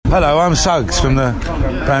Hello, I'm Suggs from the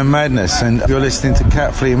band Madness, and you're listening to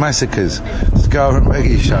Cat Flea Massacre's Ska and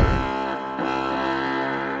Reggae Show.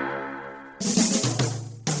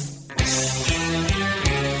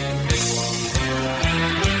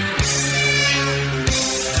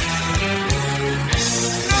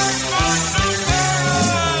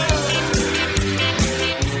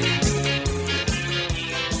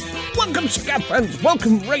 Ska fans,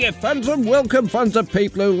 welcome reggae fans, and welcome fans of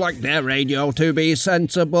people who like their radio to be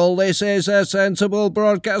sensible. This is a sensible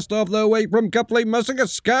broadcast of the week from Cat Flea Massacre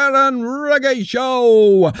Ska and Reggae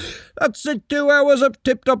Show. That's it, 2 hours of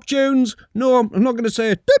tip-top tunes. No, I'm not going to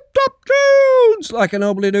say tip-top tunes like I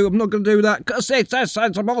normally do. I'm not going to do that because it's a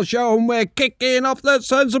sensible show and we're kicking off the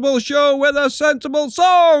sensible show with a sensible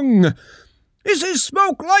song. This is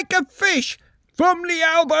Smoke Like a Fish. From the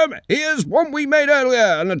album, here's one we made earlier,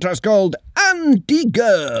 and the track's called Andy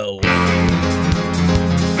Girl.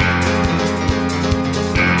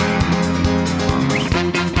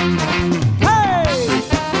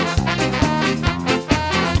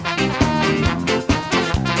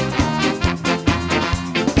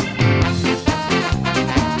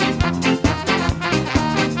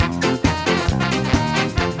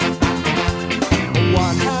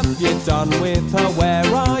 What have you done with her? Where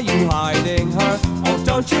are you hiding her? Oh,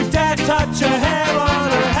 don't you dare touch her hair on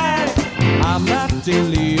her head. I'm not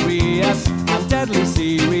delirious, I'm deadly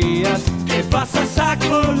serious. Give us a sack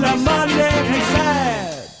full of money, he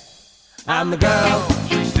said. I'm the girl,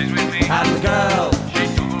 she stays with me. I'm the girl,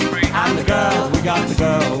 she's free. I'm the girl, we got the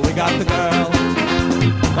girl, we got the girl.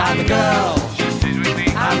 I'm the girl, she stays with me.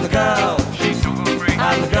 I'm the girl, she's free.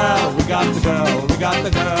 I'm the girl, we got the girl, we got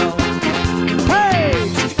the girl. Hey!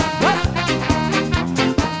 What?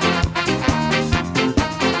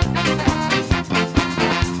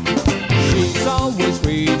 She's always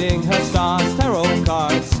reading her stars, tarot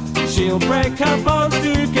cards. She'll break her bones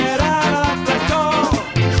to get out of the door.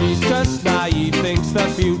 She's just naive, thinks the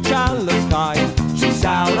future looks kind. She's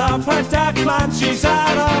out of her depth and she's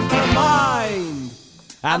out of her mind.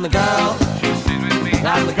 I'm the girl, she stays with me.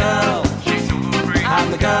 I'm the girl, she's so free.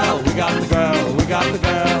 I'm the girl, we got the girl, we got the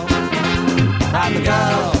girl. I'm the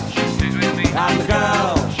girl, she stays with me. I'm the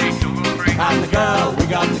girl, she's so free. I'm the girl, we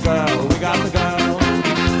got the girl, we got the girl.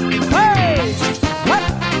 Hey! What?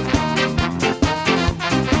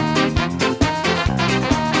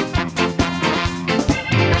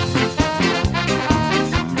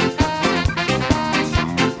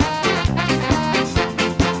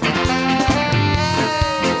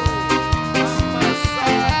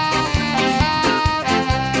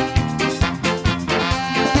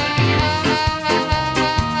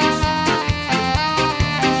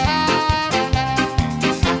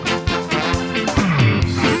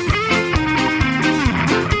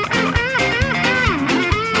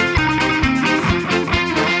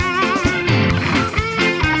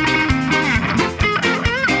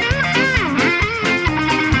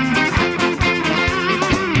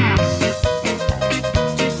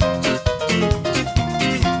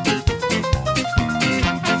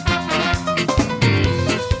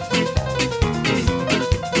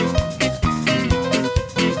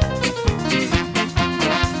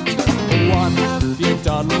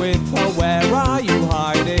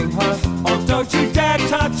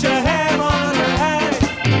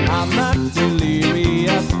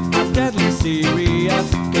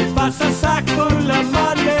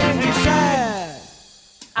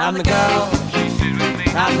 I'm the girl, she stays with me.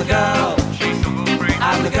 I'm the girl, she's so free.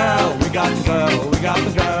 I'm the girl, we got the girl, we got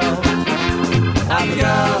the girl. I'm the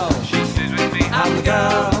girl, she stays with me. I'm the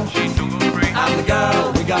girl, she's so free. I'm the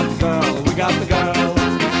girl, we got the girl, we got the girl.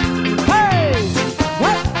 Hey!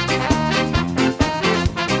 What?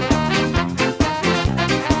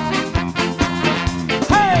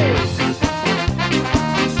 Hey!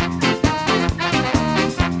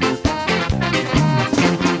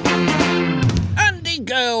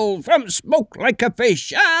 From Smoke Like a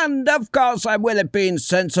Fish, and of course, with it being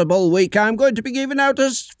Sensible Week, I'm going to be giving out a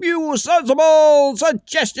few sensible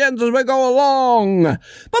suggestions as we go along.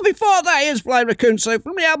 But before that, here's Fly Raccoon Soup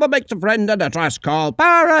from the album Make a Friend and a track called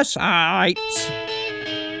Parasite.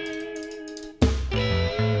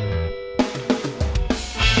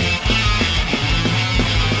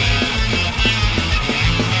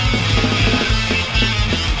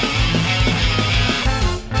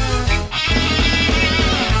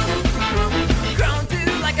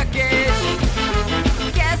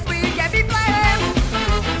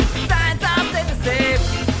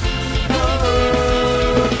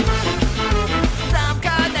 Some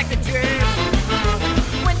connected dream,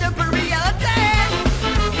 window for reality.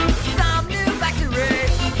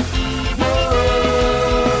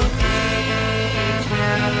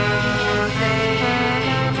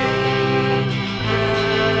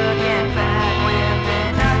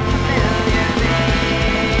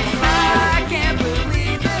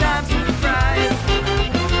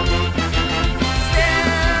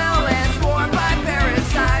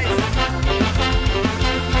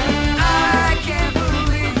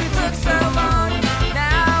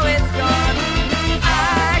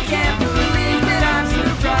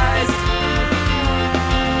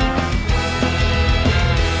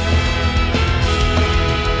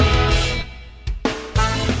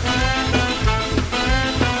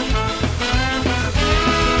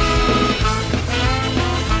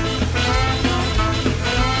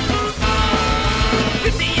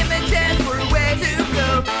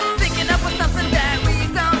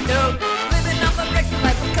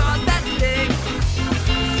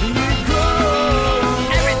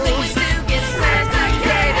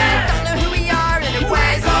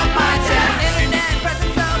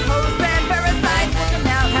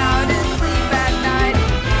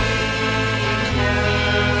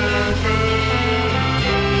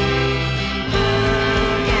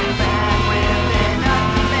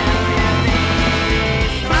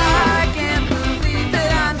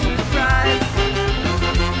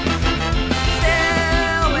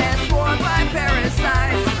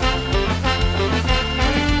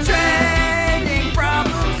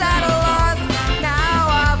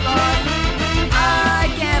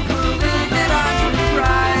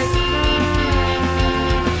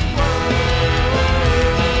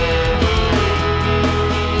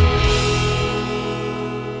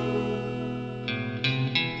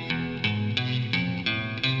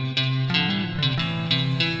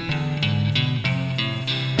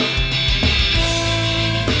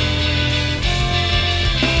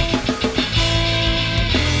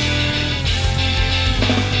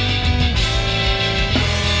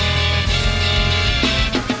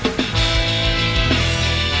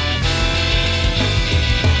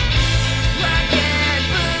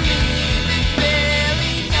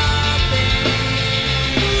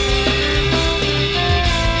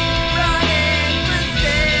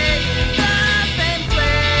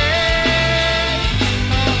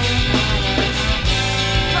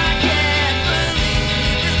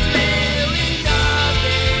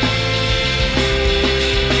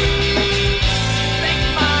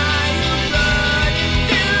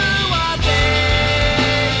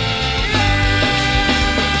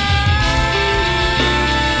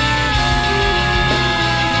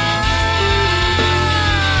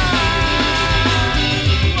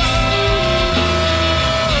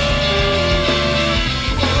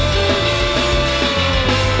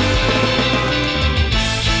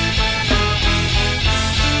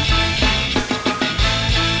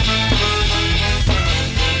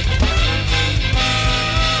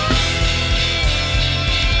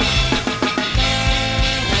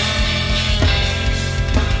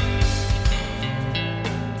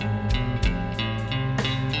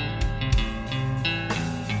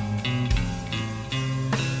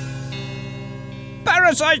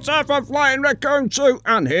 say so for Flying Raccoon Suit,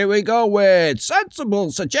 and here we go with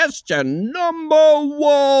sensible suggestion number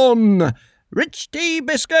 1. Rich tea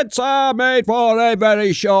biscuits are made for a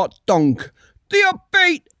very short dunk. The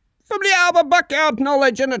upbeat from the album Backyard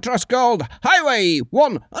Knowledge in a trust called Highway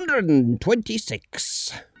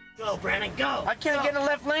 126. Go, Brandon, go. I can't get in the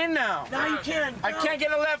left lane now. Now you can. I can't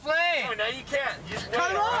get in the left lane. No, now you can't. You just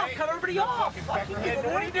Cut wait, it off. right? Cut everybody off. What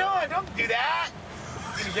are you doing? Don't do that.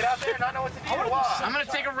 You gonna get out there and not know what to do or what? I'm going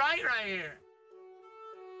to take a right here.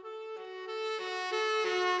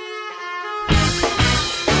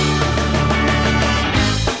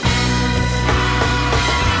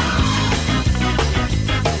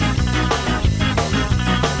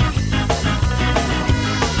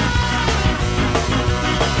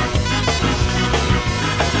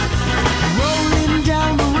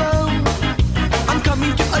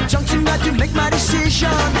 Junction, got to make my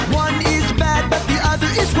decision. One is bad, but the other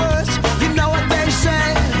is worse. You know what they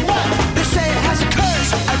say? What? They say it has a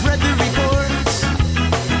curse. I've read the reports.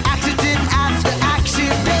 Accident after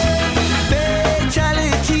accident,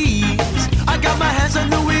 fatalities. I got my hands on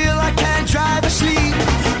the wheel, I can't drive or sleep.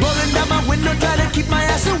 Rolling down my window, trying to keep my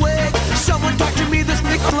ass awake. Someone talk to me, this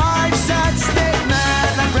big life's at stake,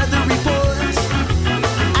 man. I've read the reports.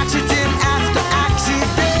 Accident after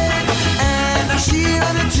accident, and I see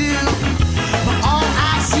on it too. But all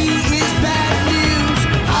I see is bad news.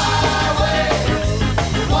 Highway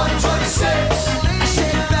 126. I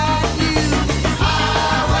said bad news.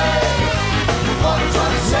 Highway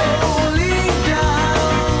 126. Rolling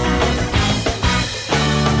down,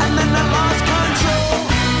 and then I lost control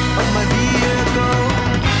of my vehicle.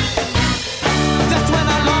 That's when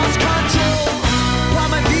I lost control while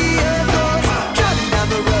my vehicle's driving down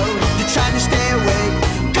the road. You're trying to stay awake.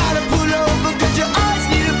 Gotta pull over 'cause your eyes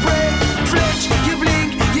need a break. Flinch, you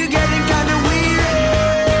blink, you're getting kinda weird.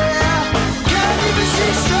 Can't even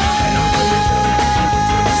see straight.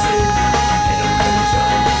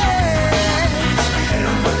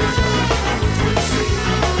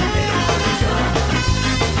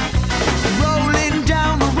 Rolling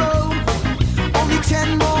down the road, only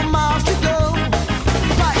 10 more miles to go.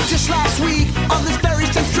 But just last week, on this very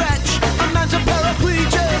same stretch, a man's a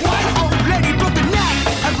paraplegic. Old lady broke the neck.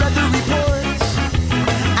 I read the reports.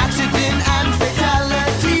 Accident and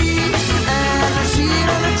fatality, and I see it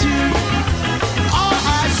on the tube. All I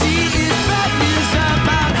see is bad news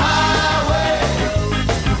about Highway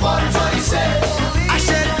 126. I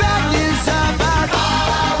said bad news about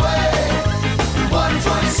Highway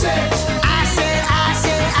 126. I say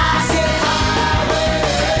Highway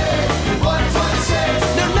 126.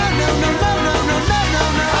 No, no, no, no, no, no, no, no, no,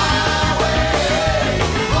 no. Highway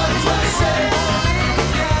 126.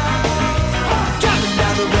 Driving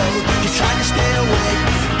down the road, you're trying to stay awake.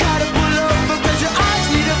 Gotta pull over 'cause your eyes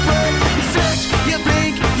need a break. You flinch, you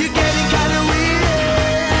blink, you're getting kinda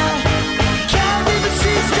weird. Can't even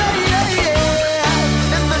see straight,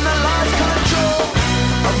 and then I lost control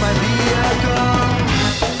of my vehicle.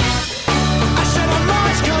 I said I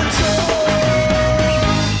lost control.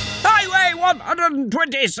 Highway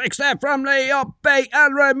 126 there from the upbeat,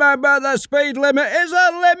 and remember the speed limit is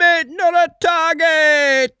a limit, not a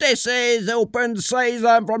target. This is Open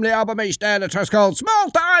Season from the album Each Day in a Trust called Small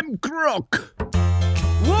Time Crook.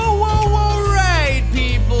 Whoa, whoa, whoa, right,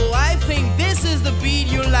 people. I think this is the beat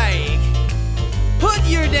you like. Put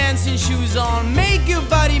your dancing shoes on, make your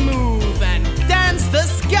body move, and dance the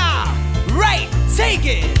ska. Right, take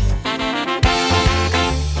it.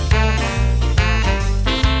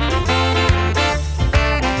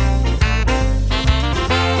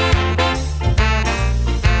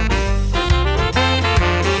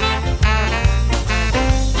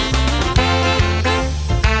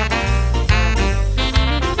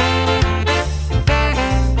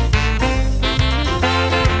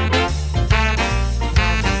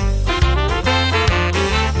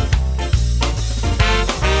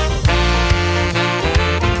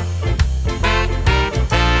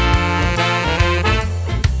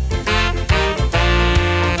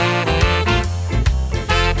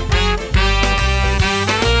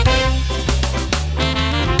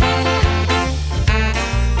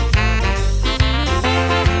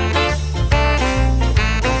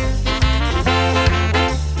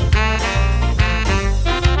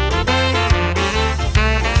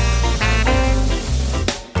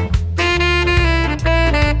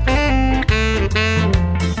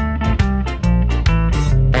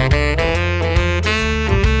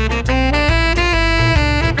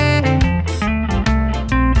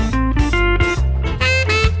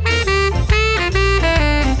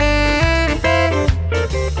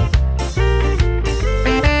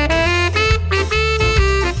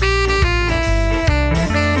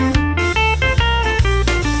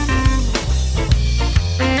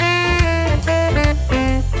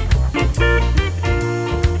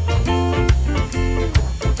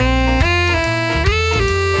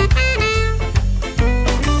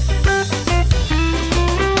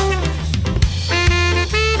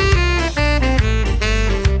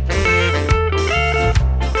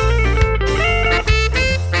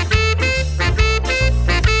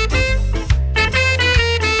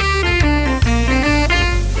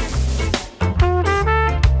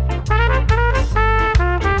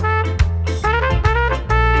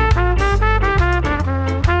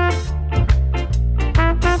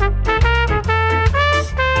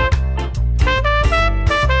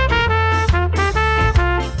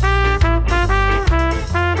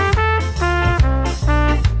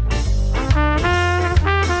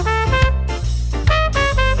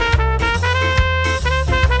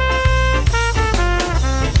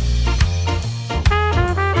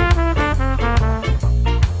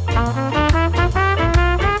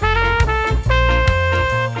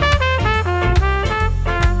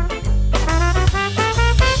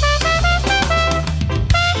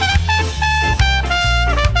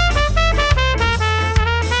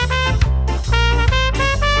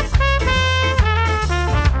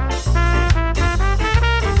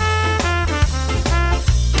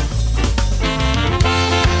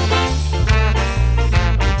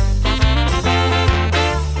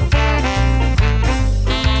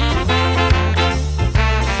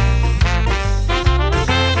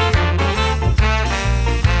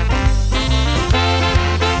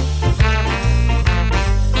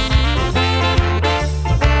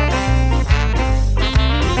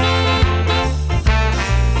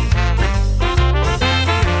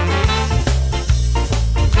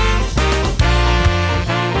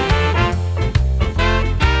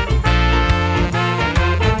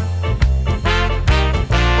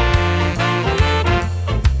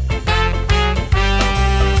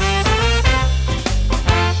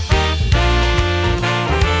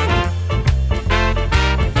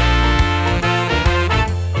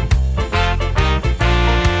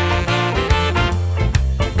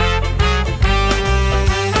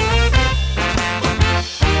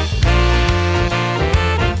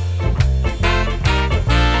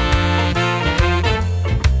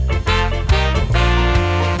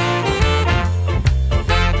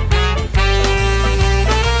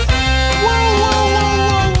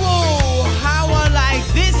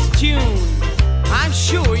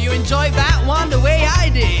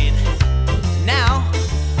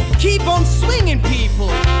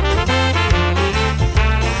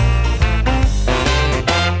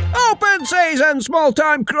 and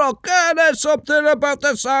small-time crook, and there's something about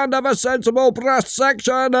the sound of a sensible brass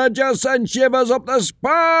section that just sends shivers up the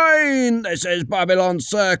spine. This is Babylon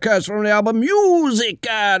Circus from the album Music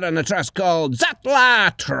and a track called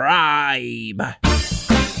Zatla Tribe.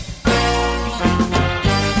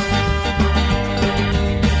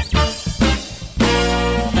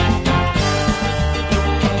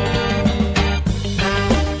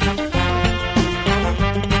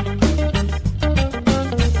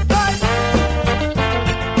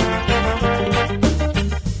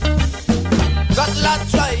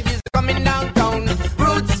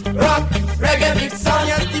 Reggae big song,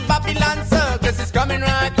 yes, the Babylon Circus is coming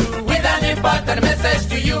right through with an important message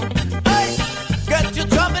to you. Hey, get your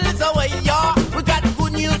troubles away, y'all. We got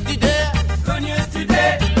good news today. Good news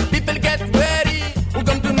today. People get ready. We're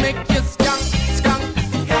going to make you skunk, skunk,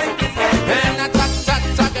 skunk, skunk. And a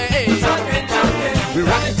talk, hey. We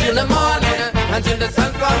rock it till the morning until the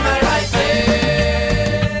sun comes rising.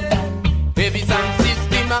 Baby sound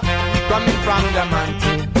system coming from the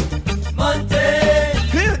mountain.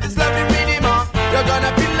 You're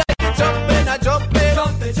gonna feel like you're jumping.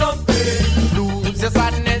 Lose your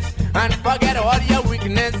sadness and forget all your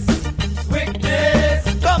weakness.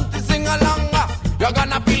 Come to sing along. You're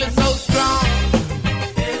gonna feel so strong.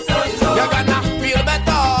 You're gonna feel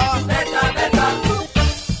better.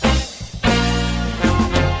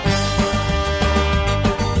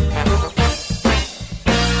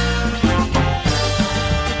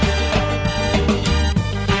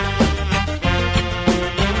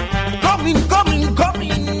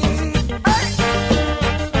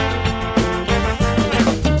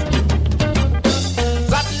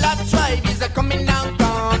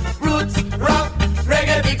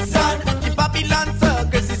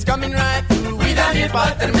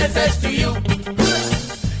 Important message to you.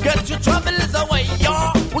 Get your troubles away,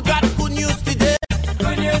 y'all. We got good news today.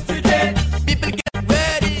 Good news today. People get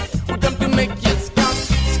ready. We come to make you skunk,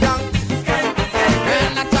 skunk, skunk, skunk.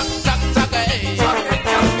 And a talk, hey.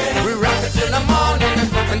 We rock it till the morning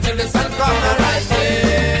until the sun comes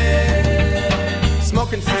rising.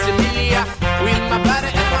 Smoking since with my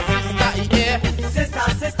brother and my sister, yeah. Sister.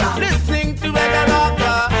 Listening to reggae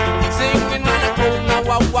rocker, singing when I go,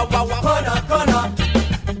 wow. Corner.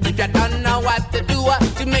 If you don't know what to do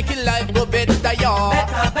to make your life go better, y'all.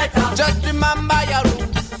 Better. Just remember your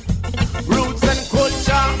roots and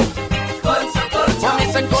culture.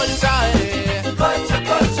 Promise and culture, yeah. Culture.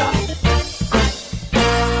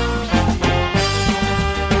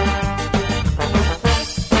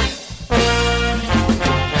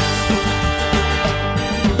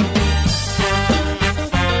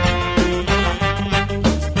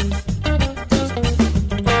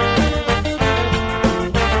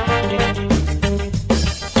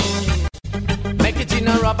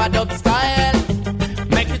 Rubber dub style.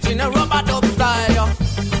 Make it in a rubber dub style.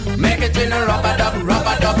 Make it in a rubber dub.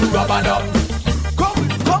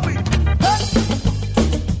 Come it. Hey.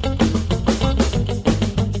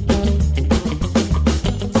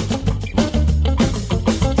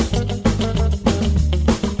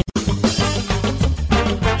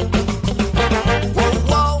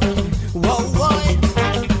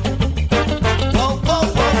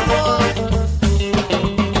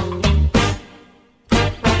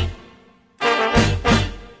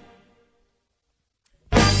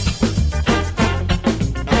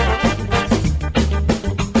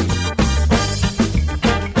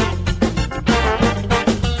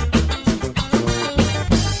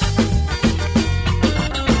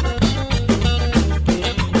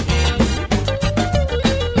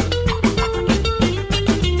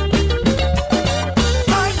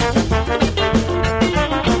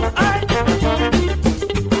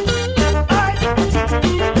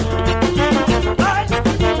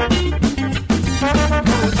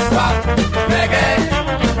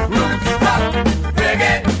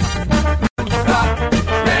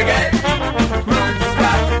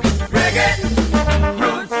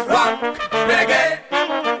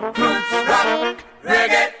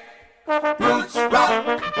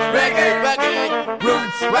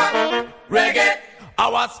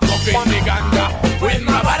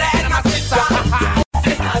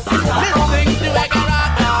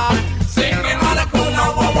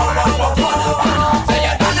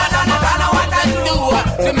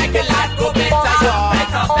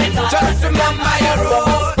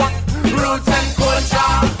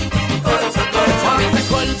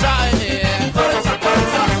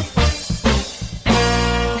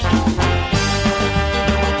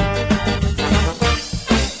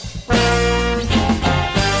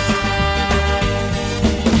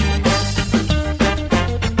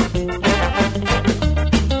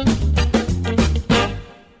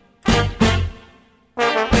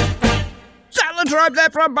 right there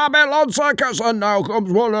from Babylon Circus, and now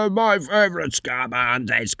comes one of my favourite ska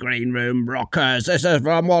bands, it's Green Room Rockers. This is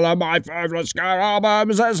from one of my favourite ska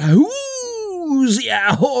albums, it's Who's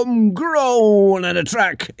Ya Homegrown, and the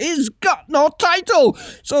track is got no title,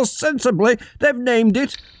 so sensibly they've named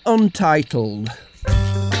it Untitled.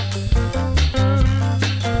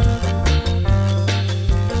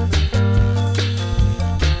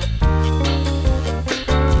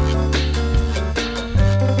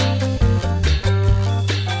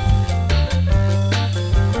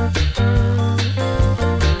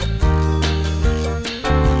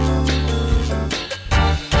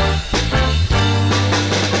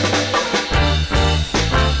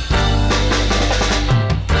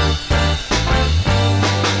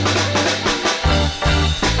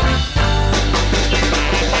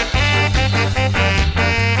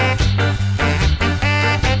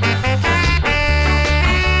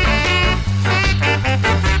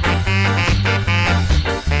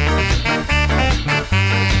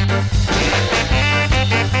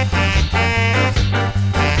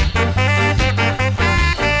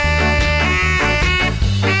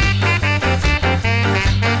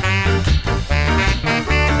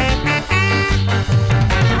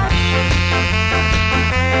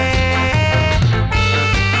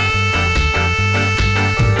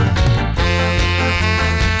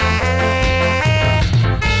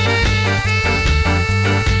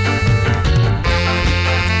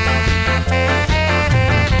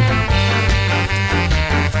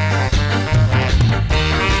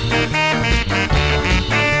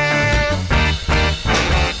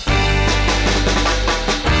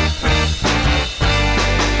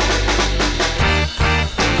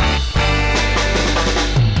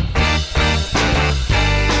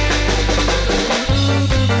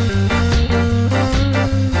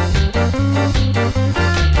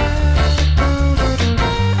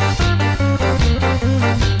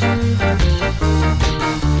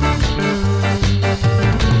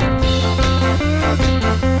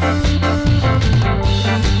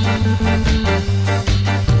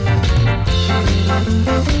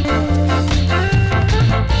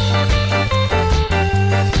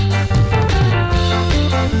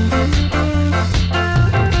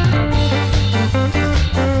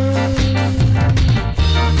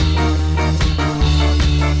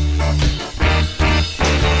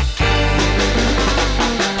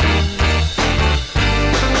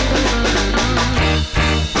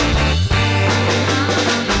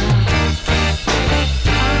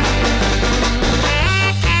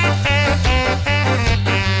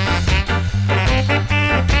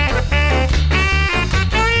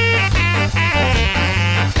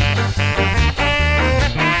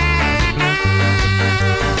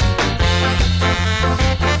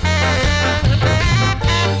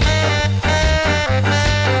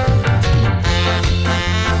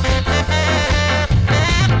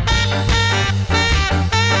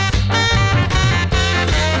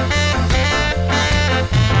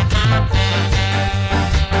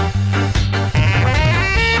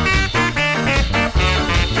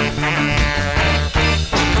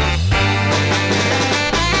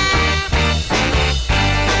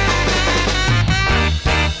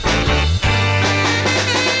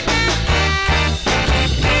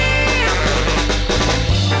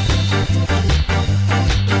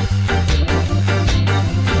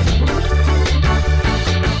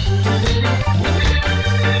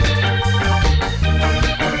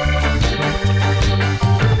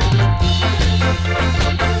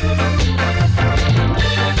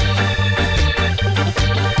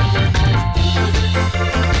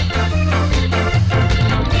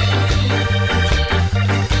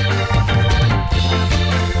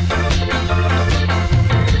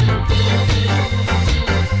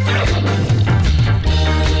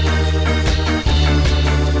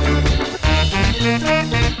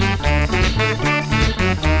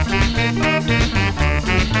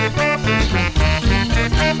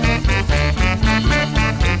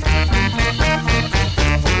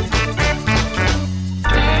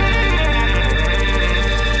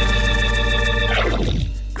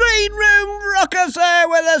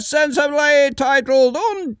 Sensibly titled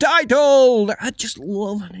Untitled. I just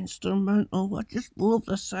love an instrumental. I just love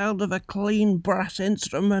the sound of a clean brass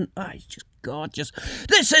instrument. It's just gorgeous.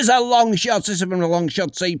 This is a long shot. This is from a long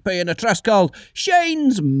shot CP and a track called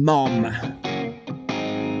Shane's Mom.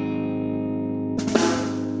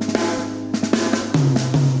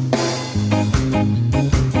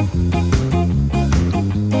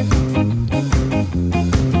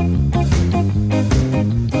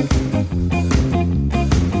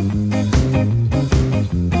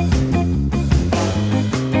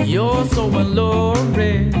 You're so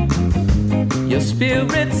alluring, you're your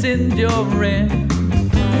spirit's enduring.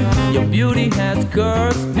 Your beauty has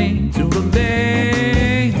cursed me to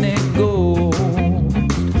remain a ghost.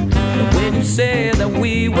 And when you said that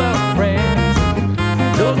we were friends,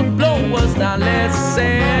 though the blow was not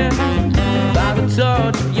lessened by the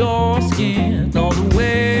touch of your skin or the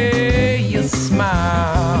way you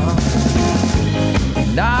smile.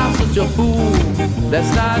 And I'm such a fool,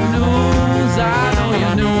 that's not news. I know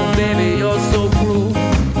you knew, baby, you're so cruel.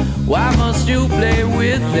 Why must you play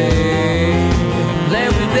with it? Play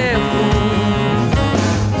with that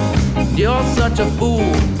fool. You're such a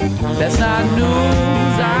fool, that's not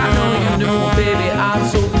news. I know you knew, baby, I'm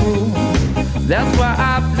so cruel. That's why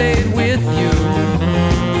I played with you,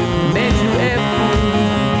 made you a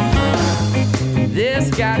fool. This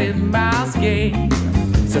got in my skin.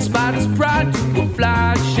 So spider's pride to a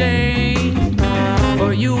fly shame.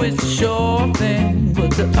 For you it's a sure thing,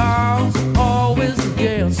 but the odds are always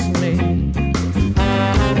against me.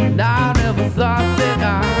 And I never thought that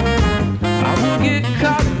I would get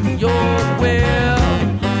caught in your web.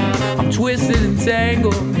 I'm twisted and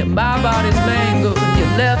tangled, and my body's mangled. You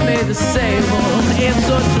left me the same one in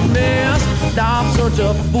such a mess. Now I'm such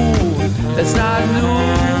a fool, that's not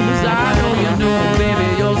news. I know you knew, baby,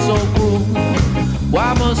 you're so cruel.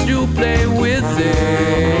 Why must you play with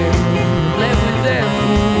it? Play with that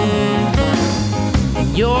fool.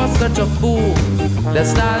 You're such a fool,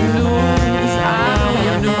 that's not news. I know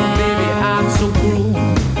you knew, baby, I'm so cruel.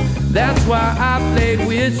 That's why I played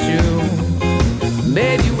with you,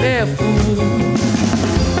 made you a fool.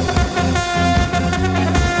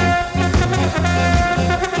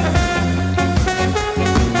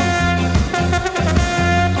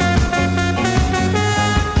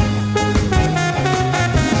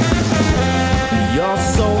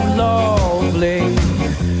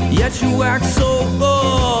 Yet you act so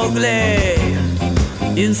ugly,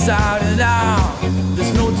 inside and out.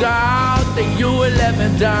 There's no doubt that you will let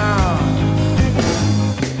me down.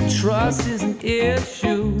 Trust is an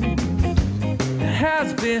issue, there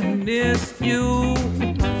has been an issue.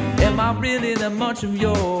 Am I really that much of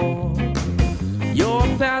your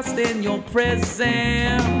past and your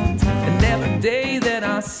present? And every day that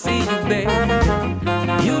I see you, baby,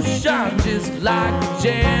 you shine just like a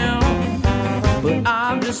gem. But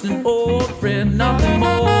I'm just an old friend, nothing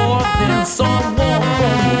more than someone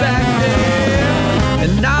from back then.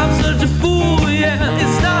 And I'm such a fool, yeah,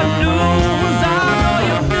 it's not news. I know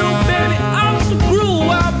you knew, baby, I'm so cruel.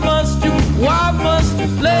 Why must you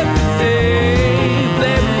play with it?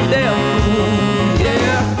 Play with that fool,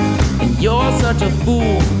 yeah. And you're such a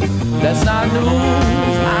fool, that's not news.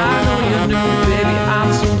 I know you knew, baby,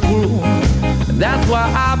 I'm so cruel. And that's why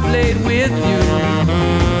I played with you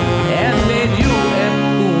and made you a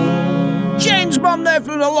fool. James Bond there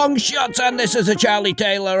from the long shot, and this is the Charlie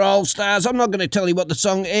Taylor All Stars. I'm not going to tell you what the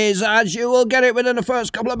song is, as you will get it within the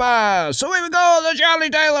first couple of bars. So here we go, the Charlie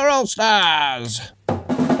Taylor All Stars.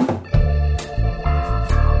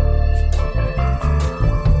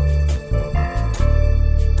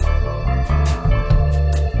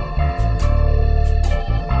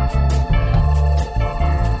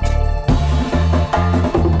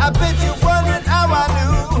 I bet you're wondering how I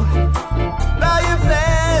knew about your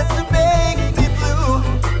plans to make me blue.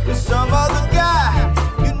 With some other guy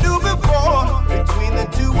you knew before. Between the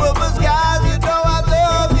two of us guys, you know I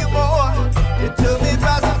love you more. It took me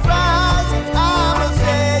by surprise, I'm a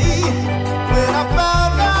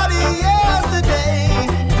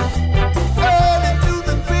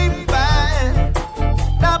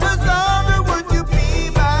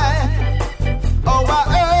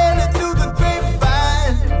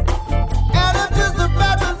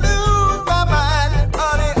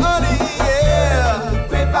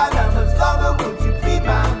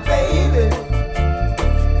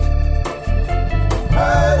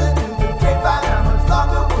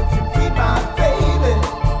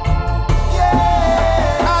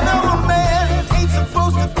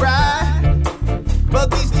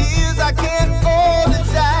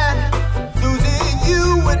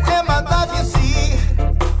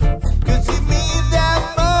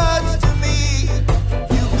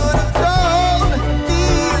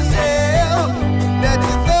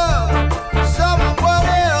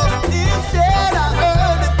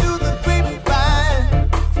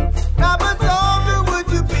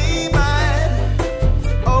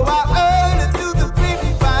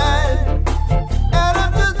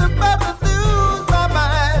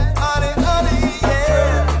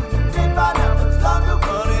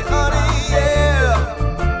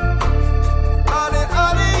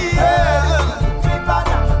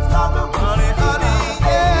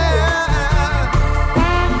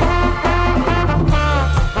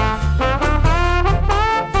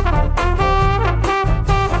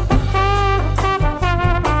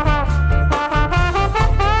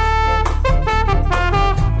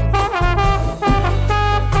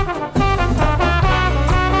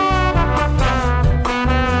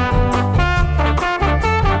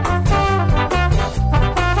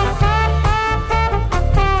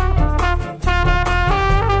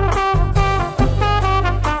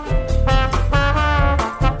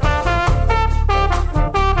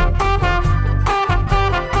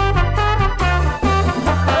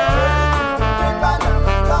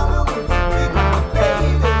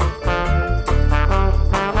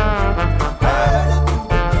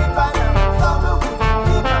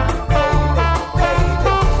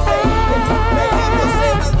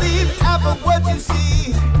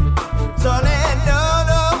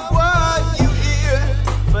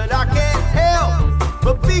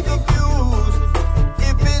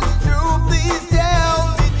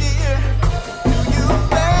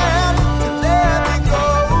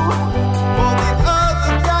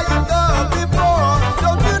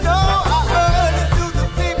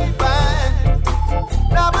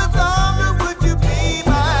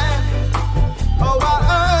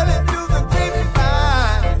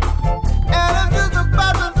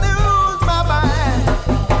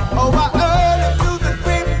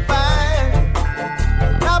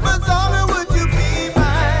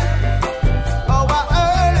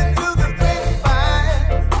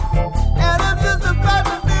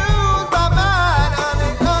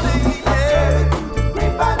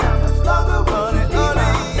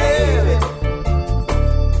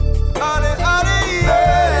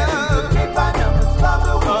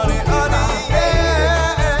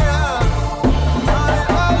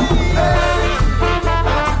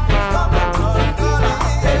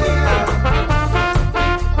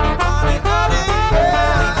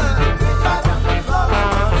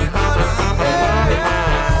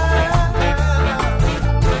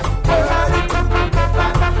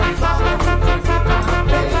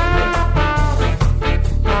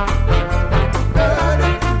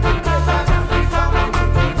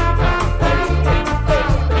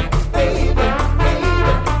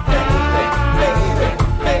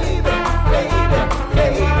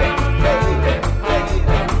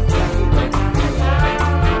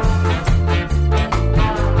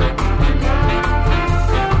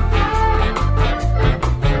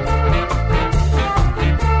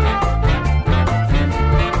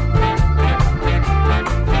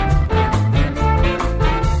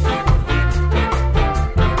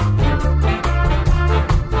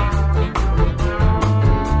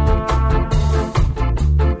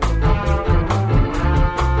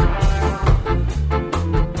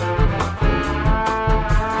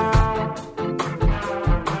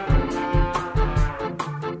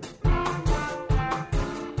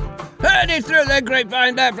it through the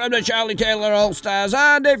grapevine there from the Charlie Taylor All-Stars.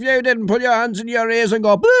 And if you didn't put your hands in your ears and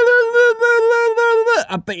go,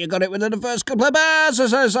 I bet you got it within the first couple of bars.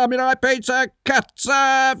 This is Samurai Pizza Cats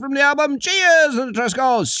from the album Cheers, and the track's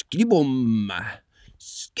called Skitty Bum.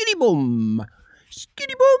 Skitty Bum.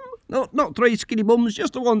 Skitty Bum. No, not 3 skitty bums,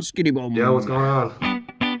 just the one skitty bum. Yo, what's going on?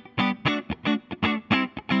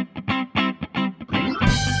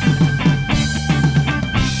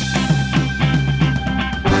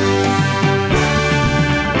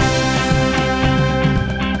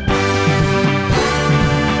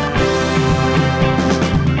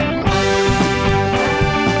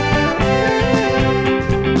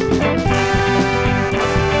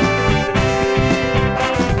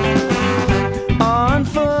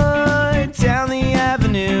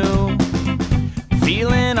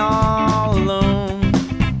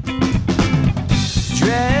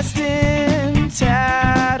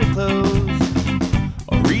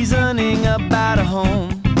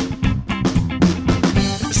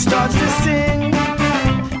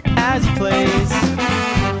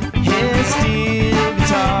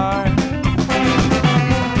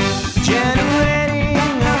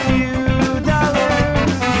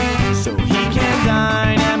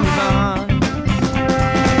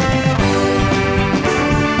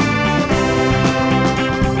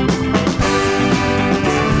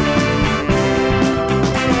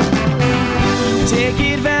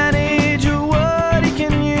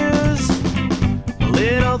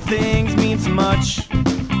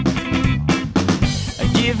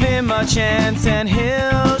 Chance and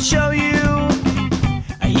he'll show you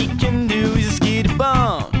he can do his skitty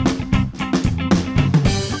bum.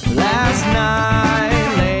 Last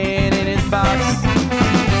night, laying in his box,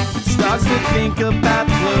 starts to think about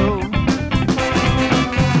the blow.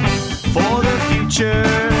 For the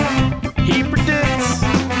future, he predicts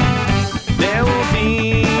there will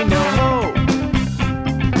be no hope.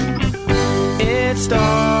 It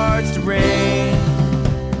starts to rain.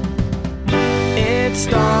 It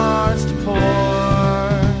starts to pour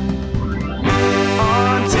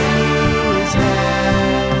onto his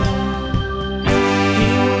head. He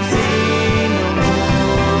will see no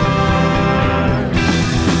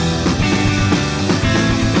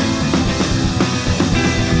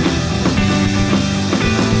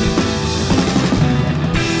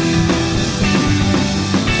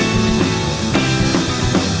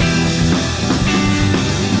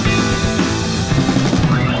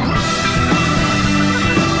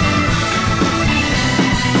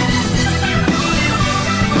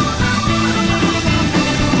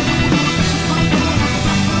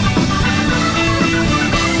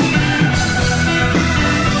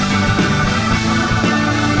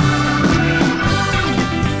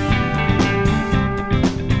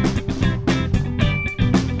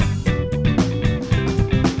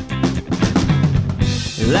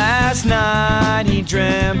Last night he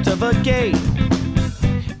dreamt of a gate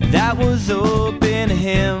that was open to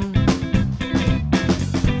him.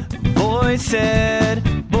 Voice said,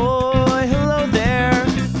 "Boy, hello there.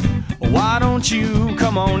 Why don't you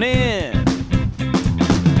come on in?"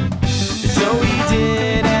 So he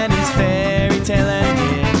did, and his fairy tale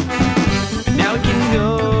ended. Now he can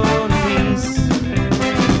go in peace.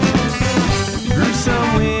 Grew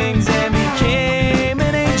some wings and became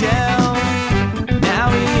an angel. Now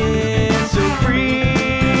he is so free.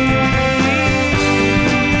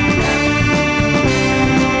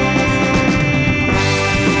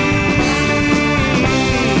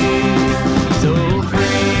 So free.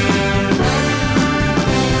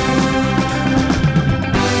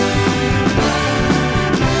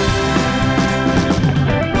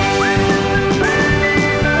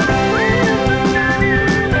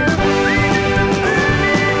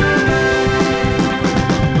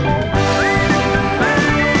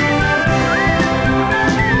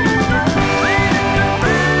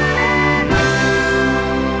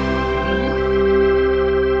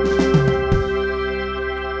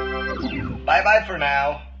 Bye-bye for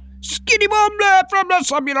now. Skitty Bum there from the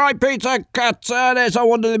Samurai Pizza Cats. There's a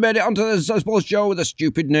wonder they made it onto this, I suppose, show with a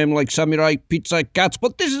stupid name like Samurai Pizza Cats.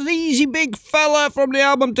 But this is Easy Big Fella from the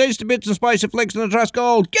album Tasty Bits and Spicy Flicks, and the track's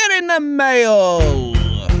called Get in the Mail.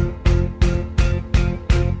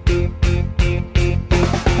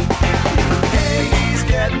 He's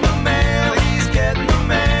getting the mail, he's getting the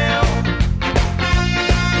mail.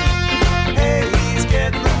 Hey, he's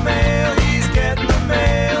getting the mail, he's getting the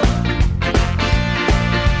mail.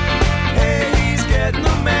 Hey, he's getting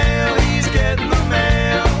the mail, he's getting the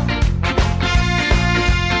mail.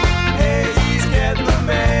 Hey, he's getting the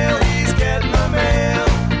mail, he's getting the mail.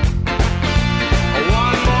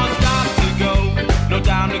 One more stop to go.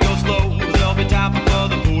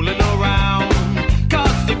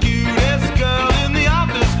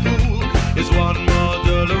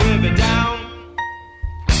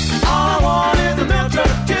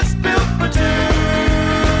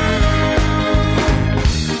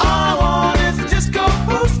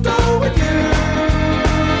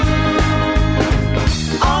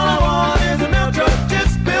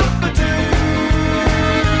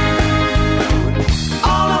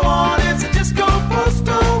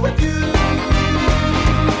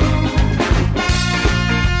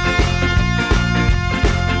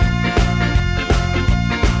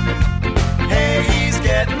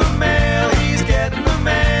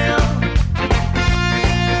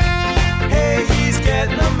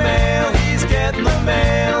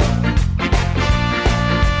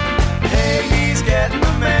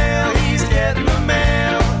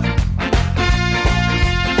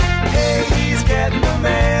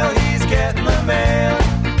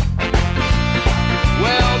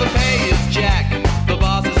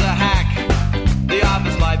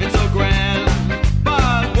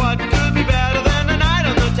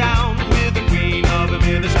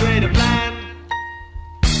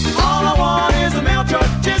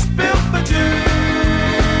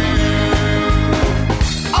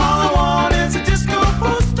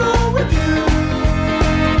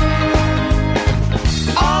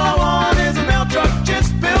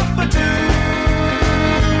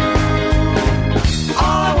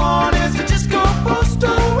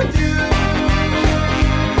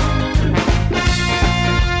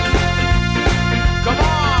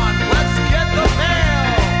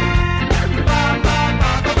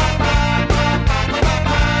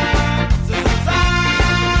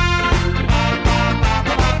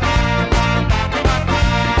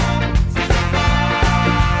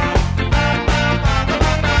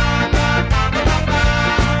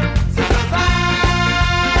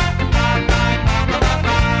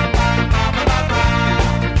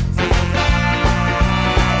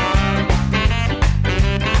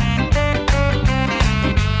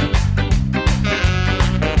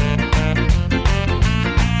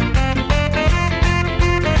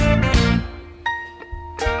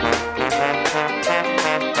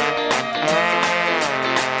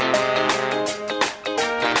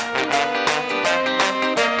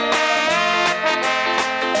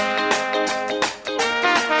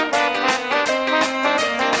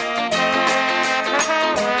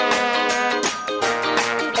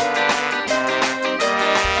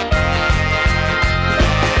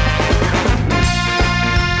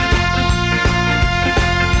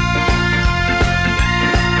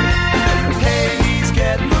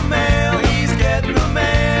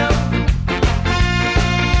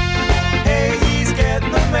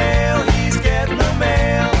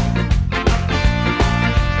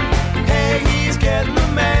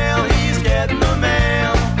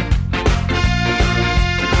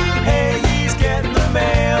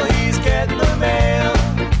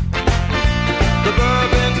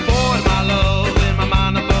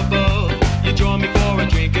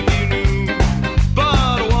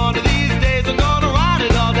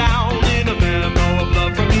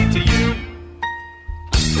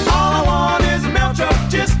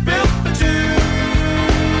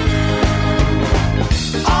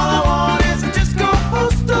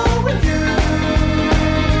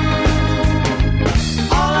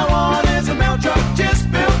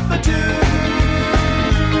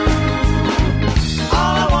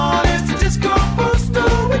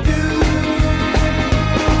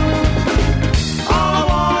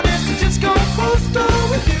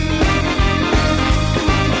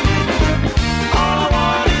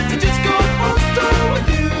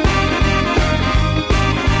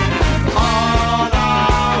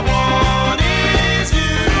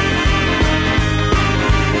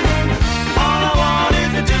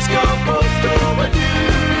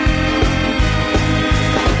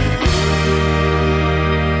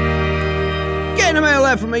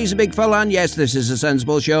 he's a big fella, and yes, this is a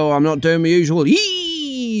sensible show. I'm not doing my usual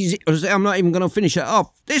easy. I'm not even going to finish it off.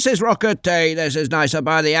 This is Rocker T. This is Nicer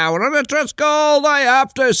by the Hour, and a trust called I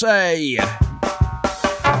Have to Say.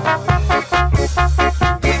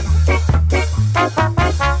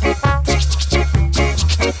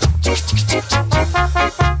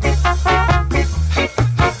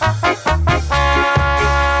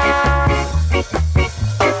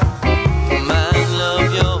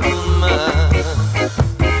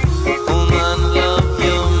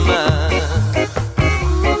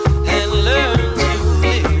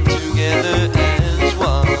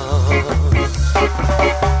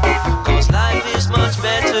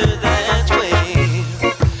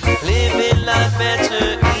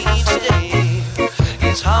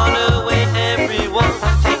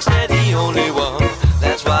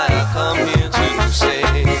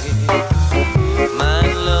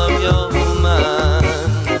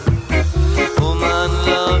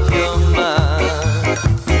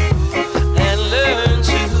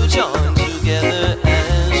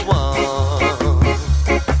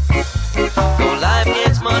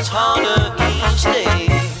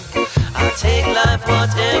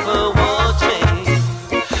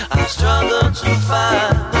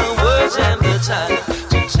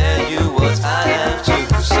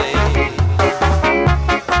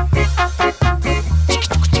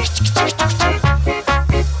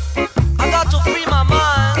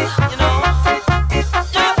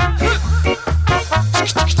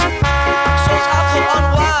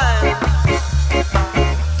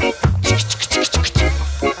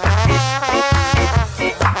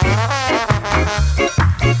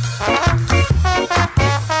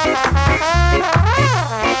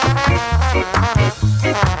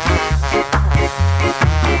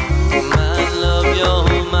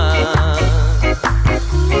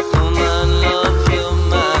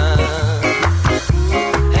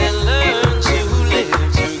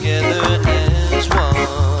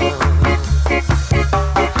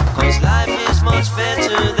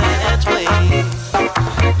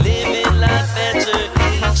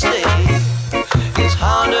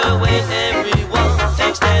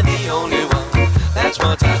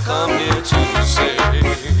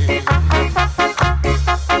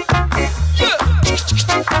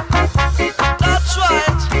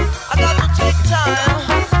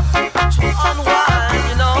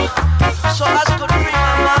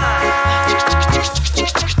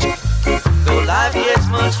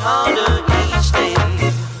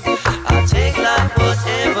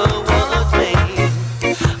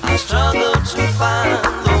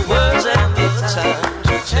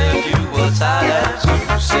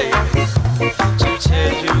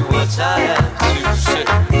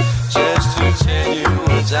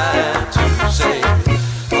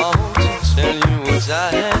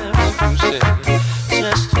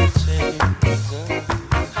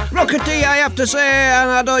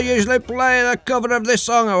 Usually play the cover of this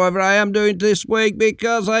song, however I am doing this week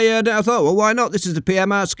because I heard it. I thought, well, why not? This is the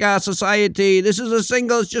PMR Ska Society. This is a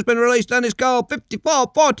single that's just been released and it's called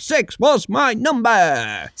 5446 was my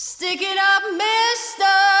number. Stick it up,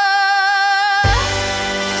 mister.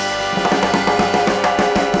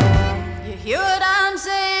 You hear what I'm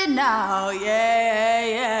saying now? Yeah,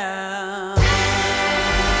 yeah.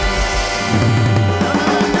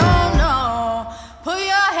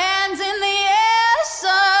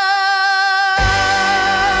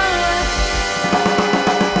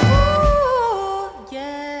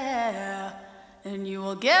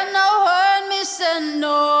 Get no hurt, me said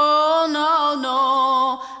no, no,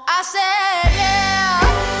 no. I said yeah,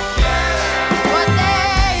 yeah. What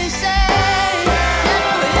they say,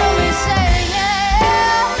 never hear me say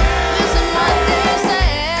yeah. Listen what they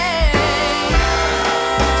say.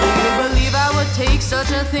 Do you believe I would take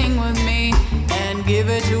such a thing with me and give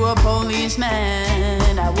it to a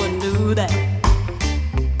policeman? I wouldn't do that.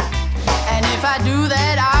 And if I do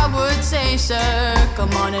that, I would say, sir,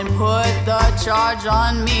 come on and put the charge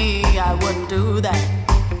on me. I wouldn't do that.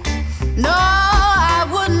 No, I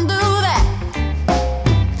wouldn't do that.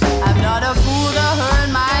 I'm not a fool to hurt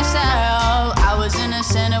myself. I was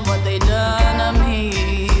innocent of what they done to me.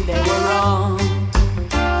 They were wrong.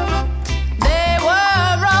 They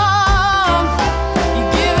were wrong. You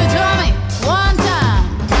give it to me one time.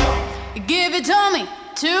 You give it to me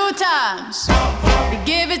 2 times. You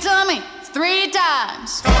give it to me 3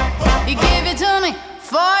 times. You give it to me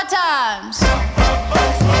 4 times.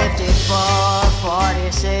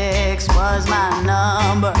 5446 was my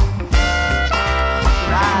number.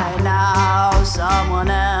 Right now, someone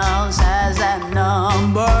else has that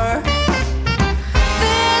number.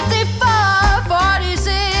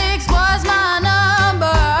 5446 was my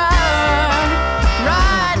number.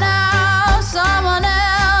 Right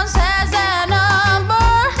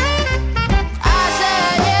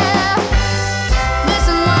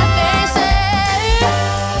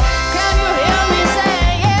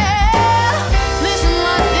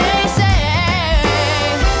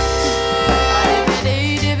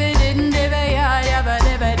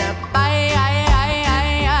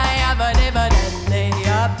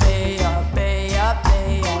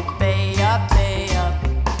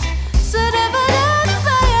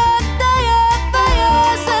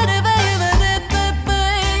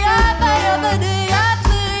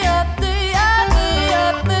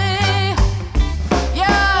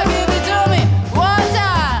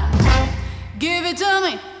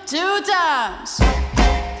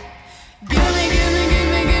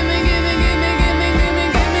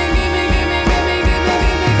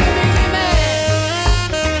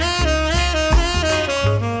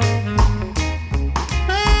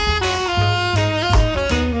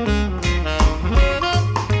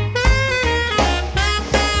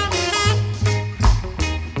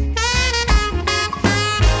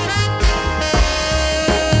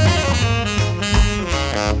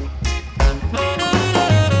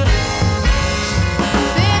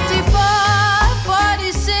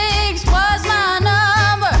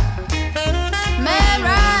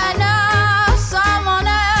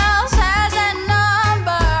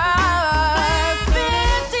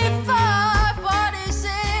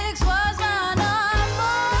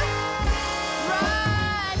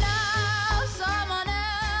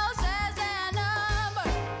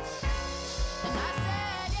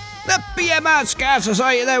Matt Scar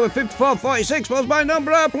Society there with 5446 was my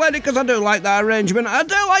number. I played it because I do like that arrangement. I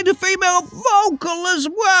do like the female vocal as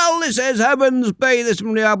well. This is Heavens Bay. This is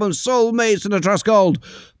from the album Soulmates and a track called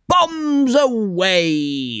Bombs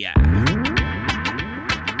Away.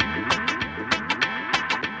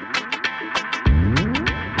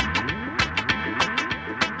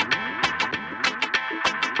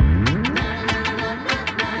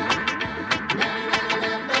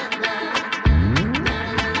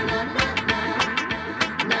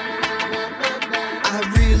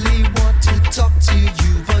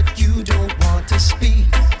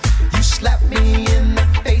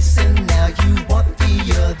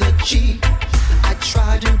 I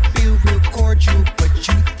try to be real cordial, but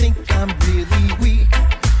you think I'm really weak.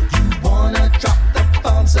 You wanna drop the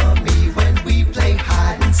bombs on me when we play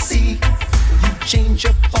hide and seek. You change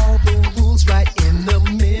up all the rules right in the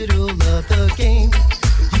middle of the game.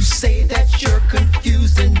 You say that you're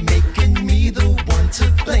confused and making me the one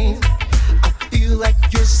to blame. I feel like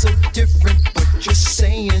you're so different, but you're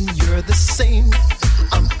saying you're the same.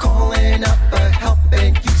 I'm calling up for help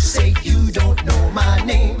and you say you don't know my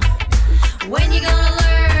name. When you gonna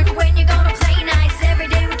learn? When you gonna play nice? Every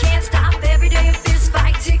day we can't stop. Every day a fist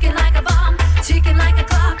fight, ticking like a bomb, ticking like a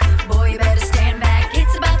clock. Boy, you better stand back.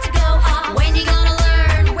 It's about to go off. When you gonna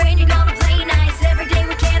learn? When you gonna play nice? Every day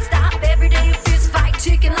we can't stop. Every day a fist fight,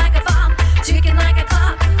 ticking like a bomb, ticking like a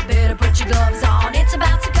clock. Better put your gloves on. It's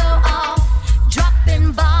about to go off.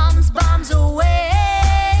 Dropping bombs, bombs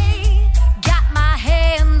away. Got my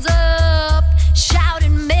hands up,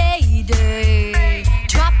 shouting Mayday.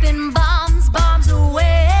 Dropping bombs, bombs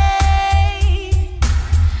away.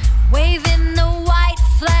 Waving the white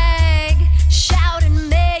flag, shouting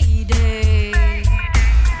Mayday.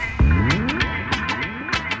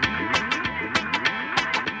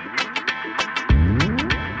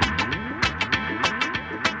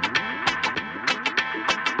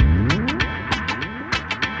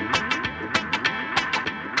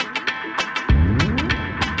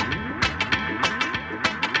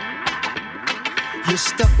 You're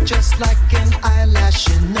stuck just like an eyelash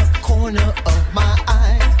in the corner of my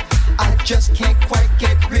eye. I just can't quite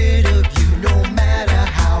get rid of you no matter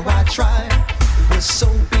how I try. We're so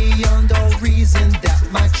beyond all reason that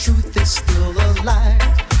my truth is still alive.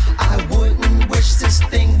 I wouldn't wish this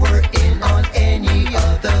thing were in on any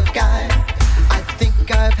other guy. I think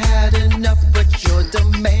I've had enough, but you're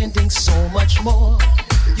demanding so much more.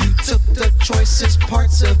 You took the choicest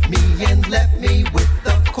parts of me and left me with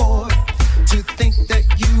the core. To think that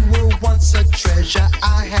you were once a treasure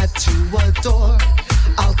I had to adore.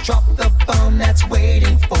 I'll drop the bomb that's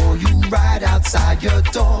waiting for you right outside your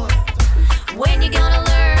door. When you gonna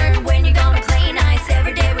learn? When you gonna play nice?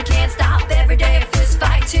 Every day we can't stop. Every day a fist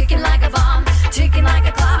fight, ticking like a bomb, ticking like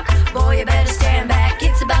a clock. Boy, you better stand back.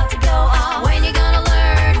 It's about to go off. When you gonna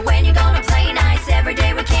learn? When you gonna play nice? Every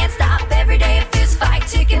day we can't stop. Every day a fist fight,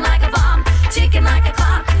 ticking like a bomb, ticking like a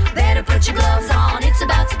clock. Better put your gloves on. It's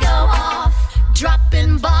about to go off.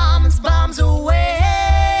 Dropping bombs, bombs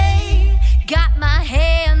away. Got my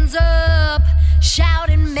hands up,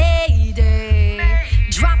 shouting Mayday.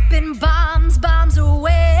 Dropping bombs, bombs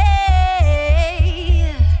away.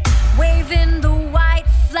 Waving the white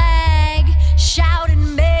flag,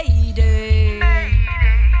 shouting Mayday.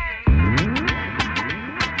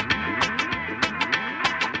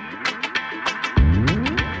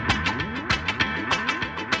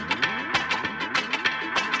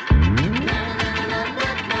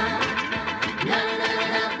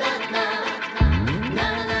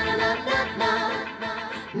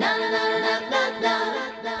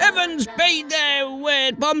 Evans Bay there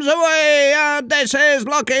with Bombs Away, and this is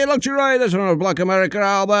Lucky Luxury. This is from a Black America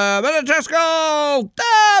album, and it's just called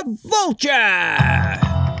The Vulture.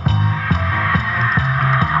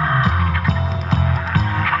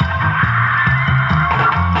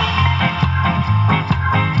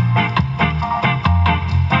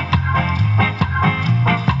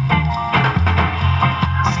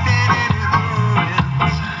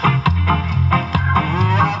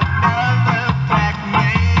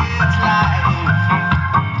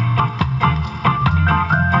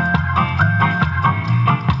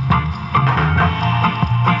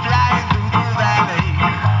 Flying through the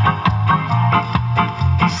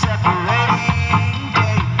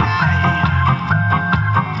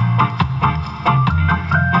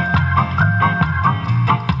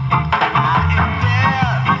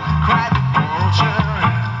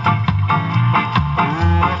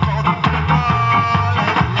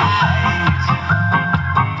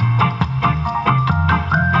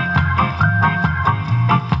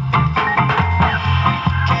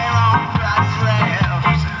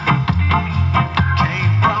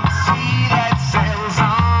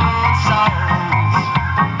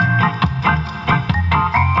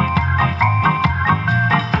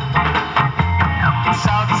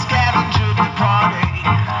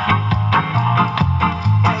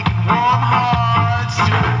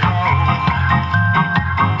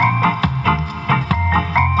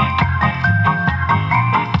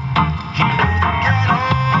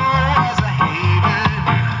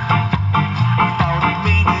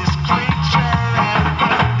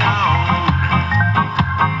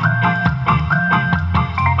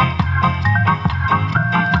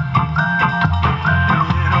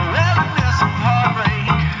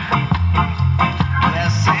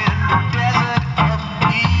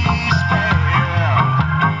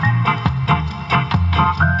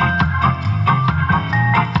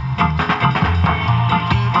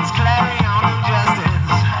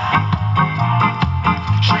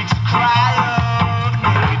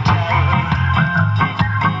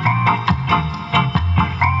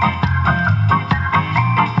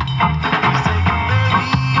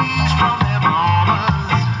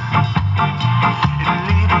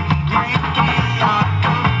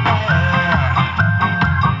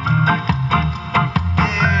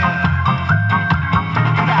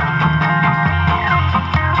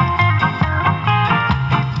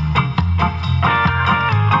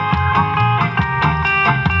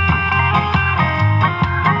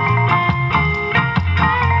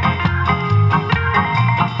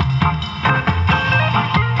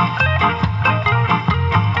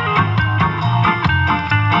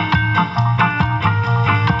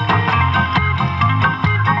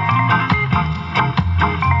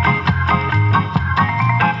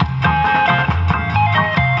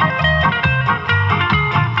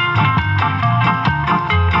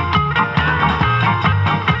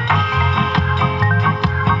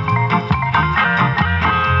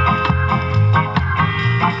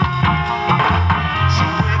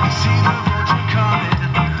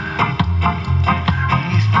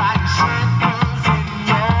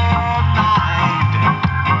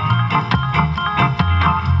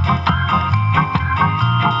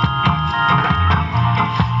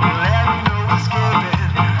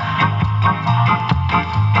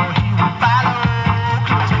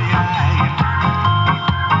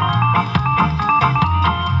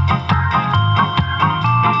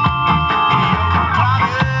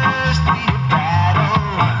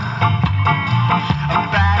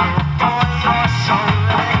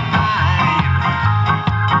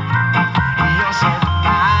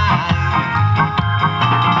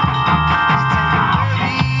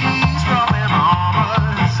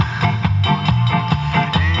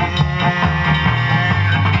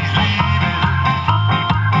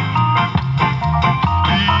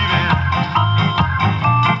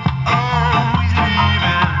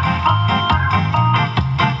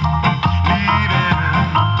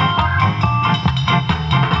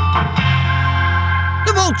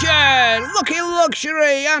Future, Lucky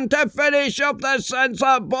Luxury, and to finish up the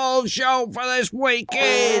Sensible show for this week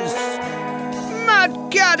is Mad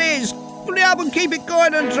Caddies. From the album Keep It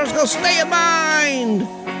Going and Trustful State of Mind.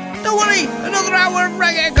 Don't worry, another hour of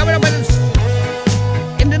reggae coming up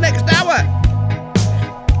in the next hour.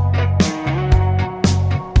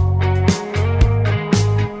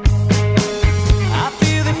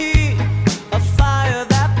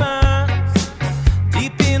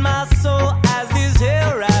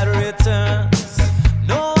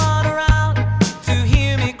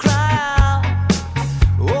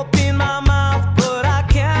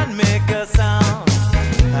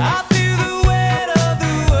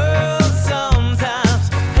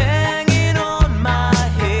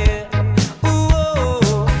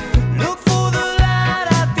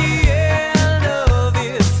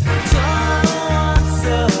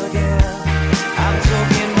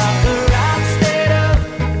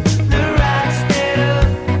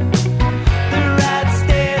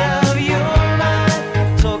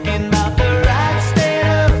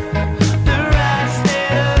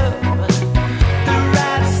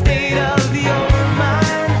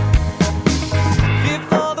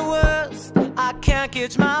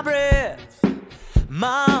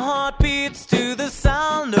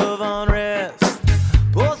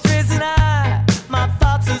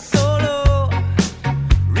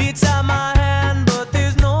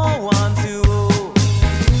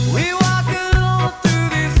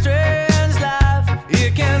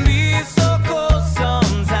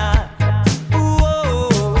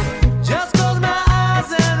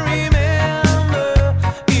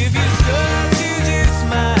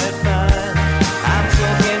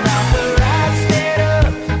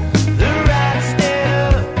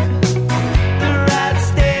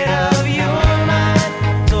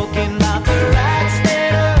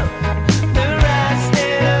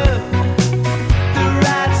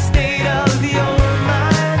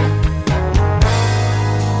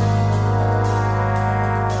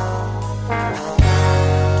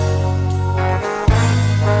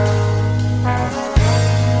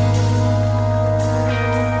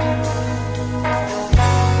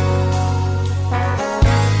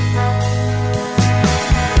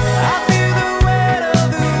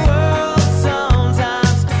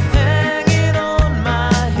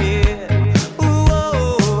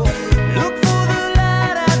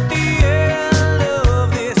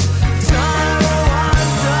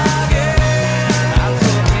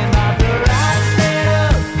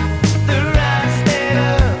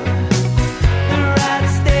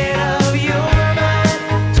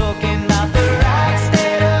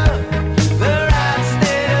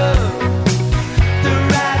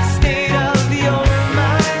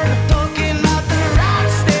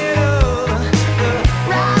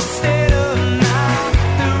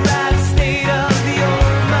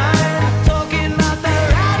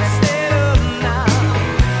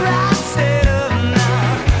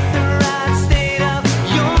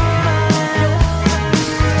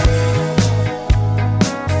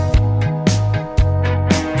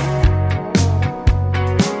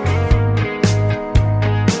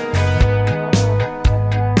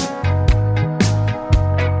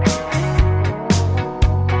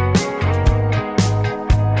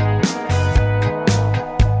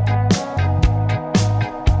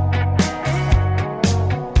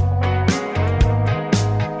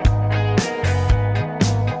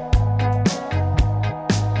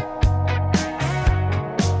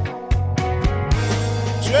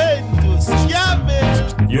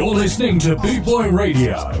 Listening to Boot Boy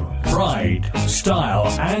Radio. Pride, style,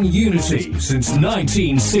 and unity since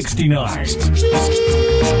 1969.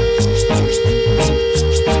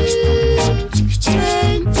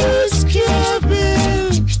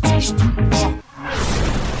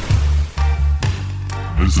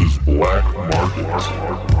 This is Black Market.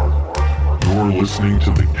 You're listening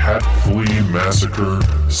to the Cat Flea Massacre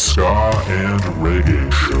Ska and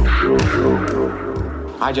Reggae Show.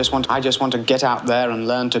 I just want to get out there and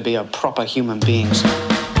learn to be a proper human being.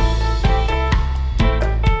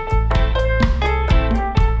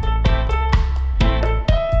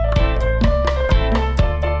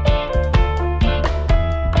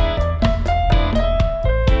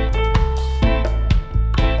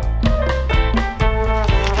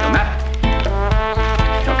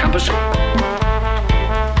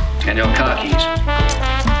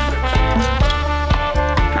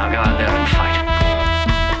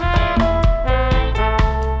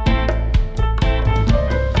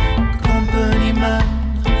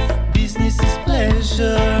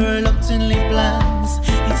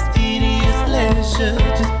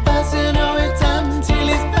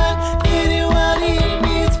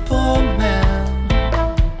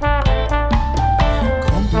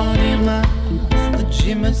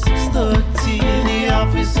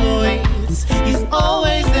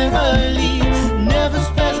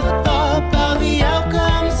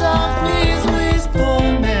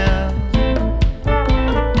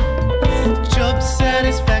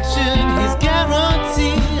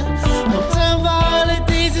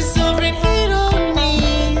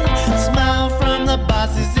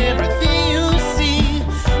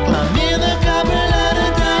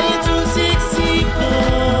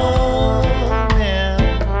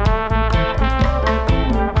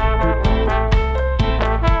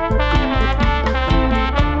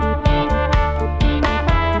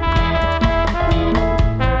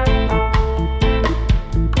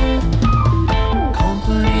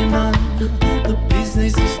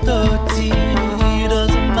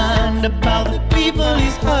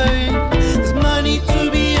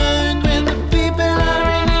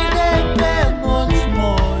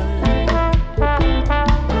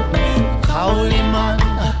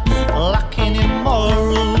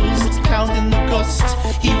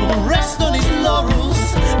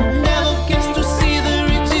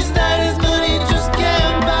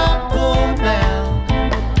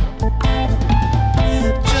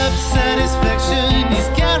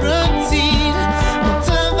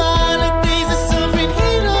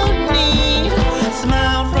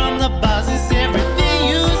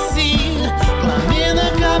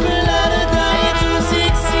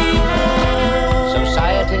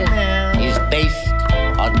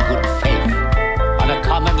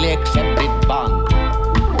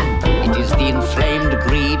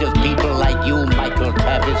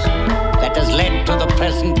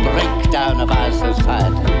 present breakdown of our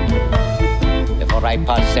society. Before I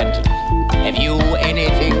pass sentence, have you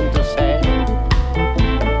anything to say?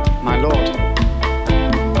 My lord,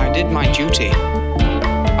 I did my duty.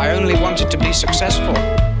 I only wanted to be successful.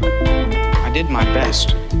 I did my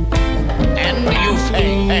best. And you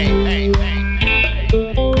failed.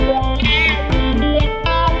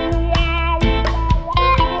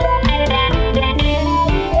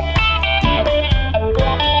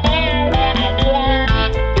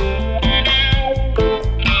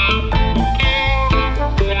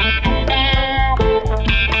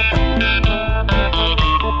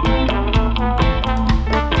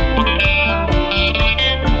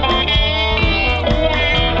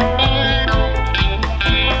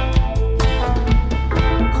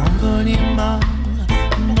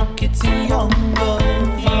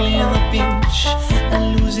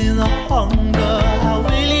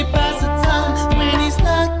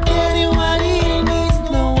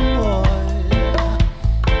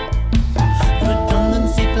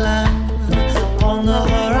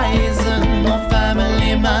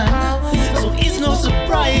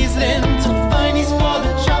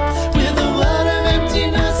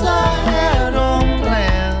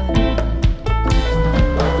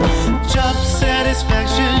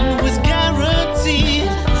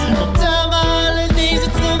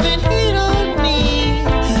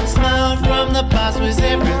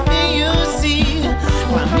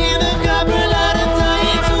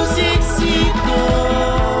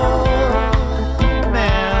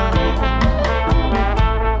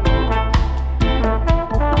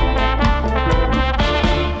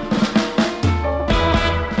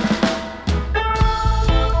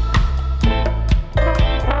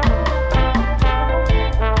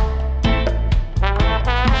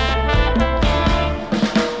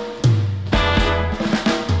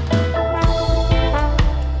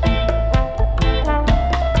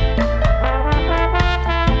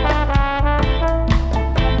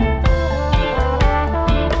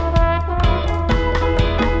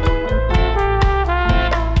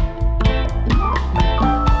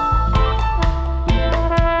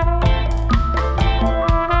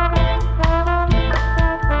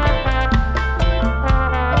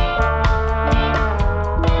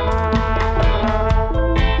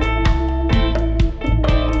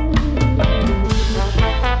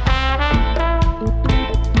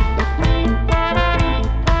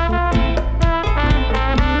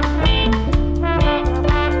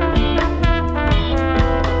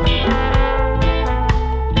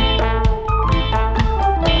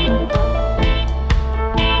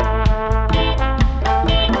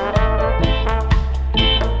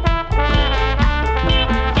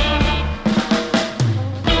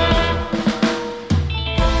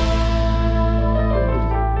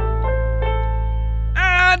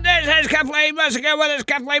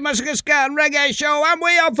 Kathleen Massacre Ska and Reggae Show, and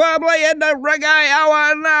we are firmly in the Reggae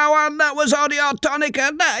Hour now, and that was Audiotonic,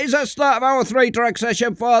 and that is the start of our 3-track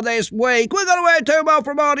session for this week. We're going to hear 2 more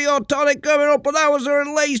from Audiotonic coming up, but that was the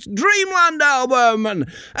released Dreamland album, and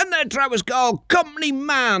their track was called Company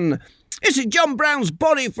Man. This is John Brown's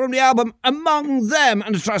Body from the album Among Them,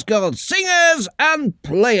 and the track's called Singers and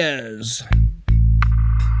Players.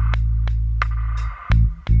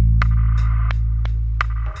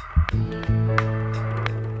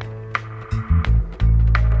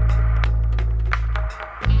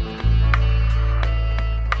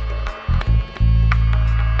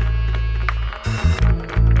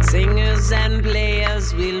 Singers and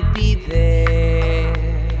players will be there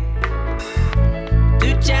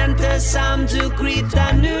to chant a psalm to greet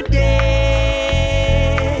a new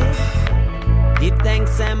day. Give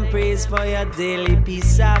thanks and praise for your daily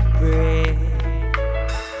piece of bread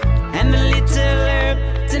and a little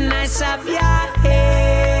herb to nice up your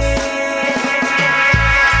head.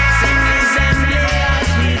 Singers and players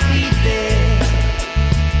will be there.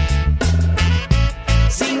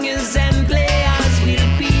 Singers and players will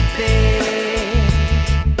be there.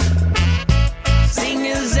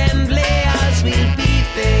 Singers and players will be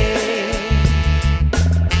there.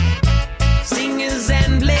 Singers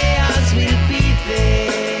and players will be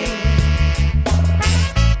there.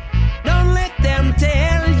 Don't let them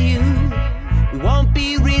tell you we won't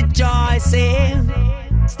be rejoicing.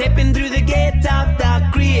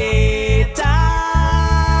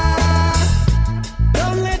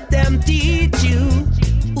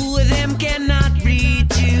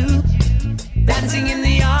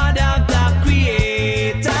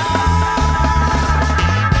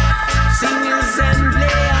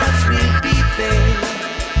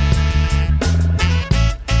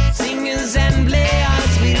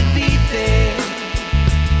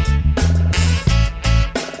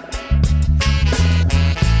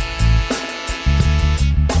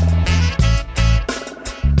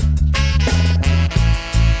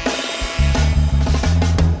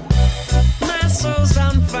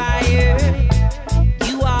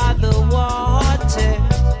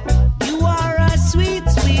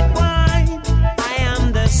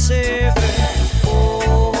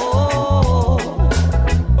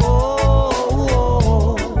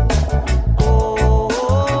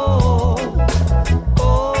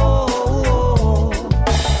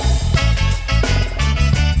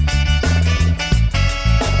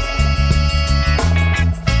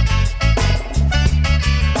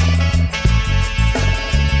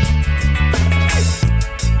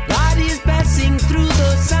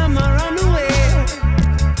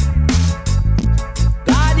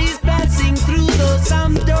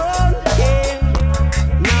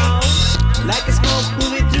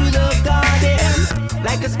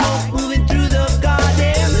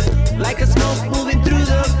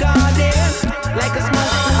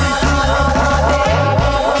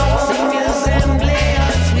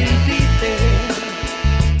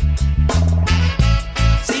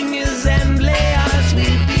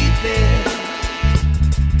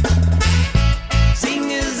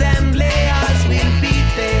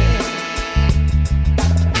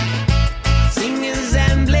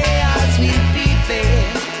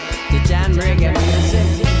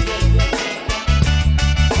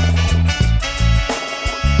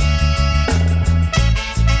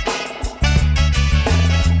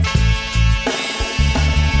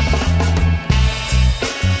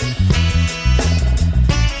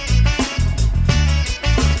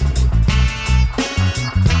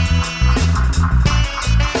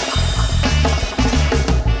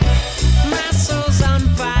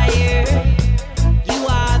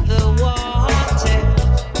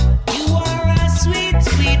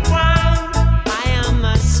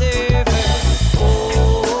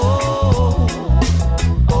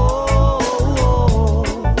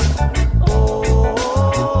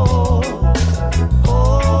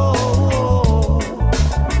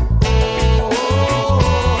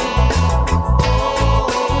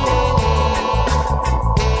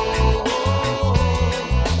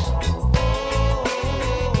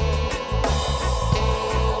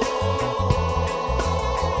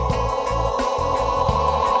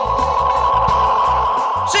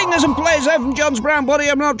 and plays Evan John's Brown Body.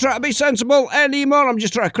 I'm not trying to be sensible anymore. I'm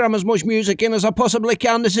just trying to cram as much music in as I possibly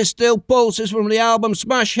can. This is Still Pulses from the album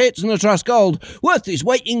Smash Hits, and the track's called Worth His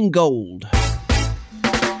Weight in Gold.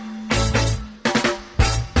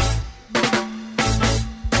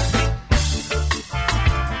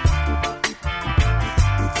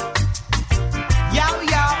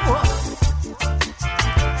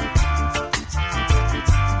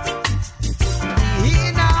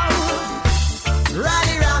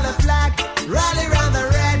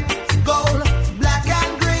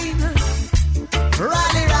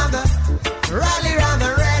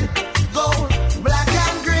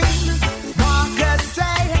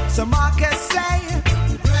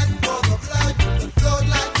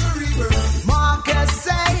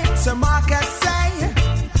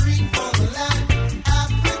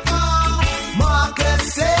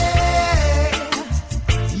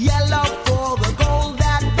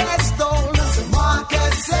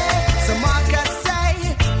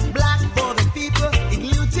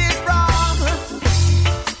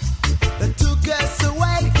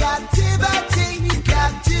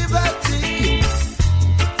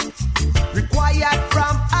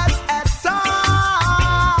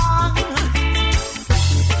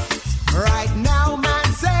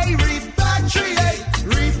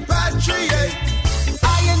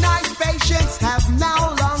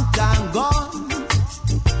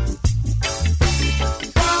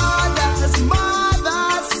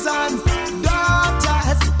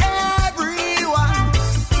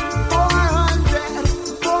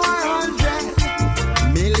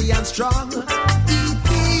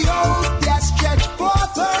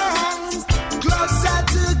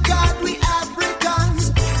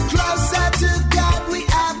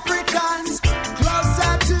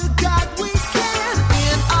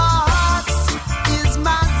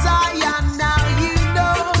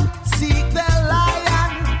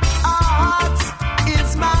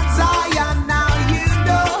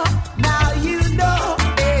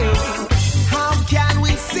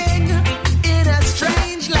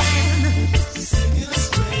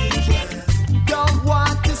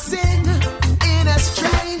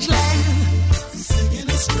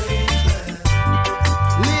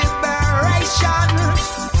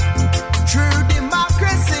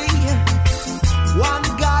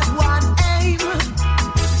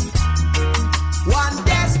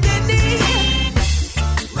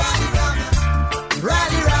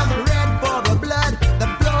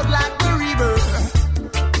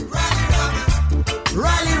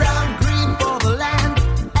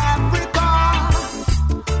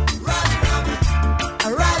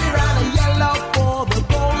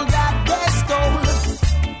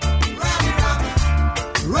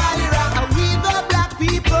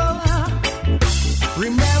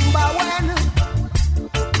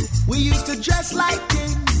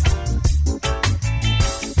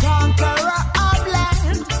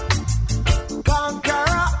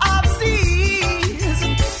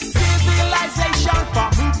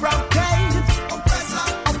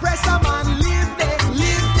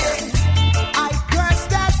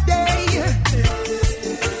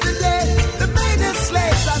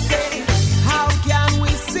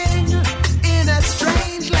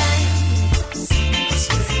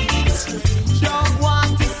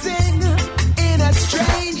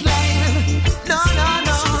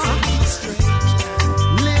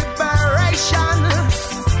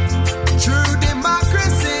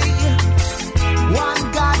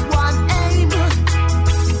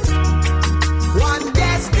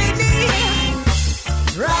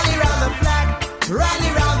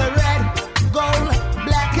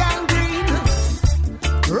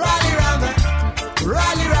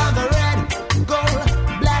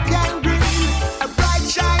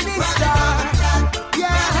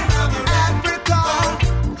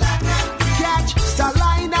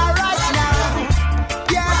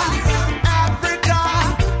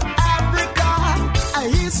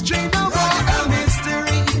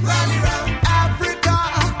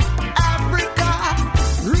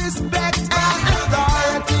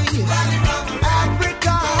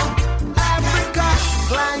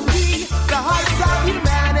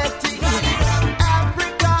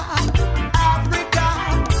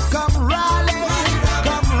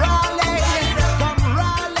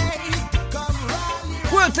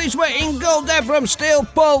 From Steel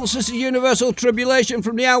Pulse, this is Universal Tribulation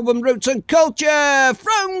from the album Roots and Culture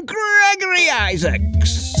from Gregory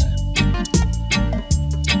Isaacs.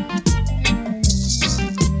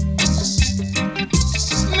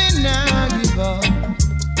 Me nah give up.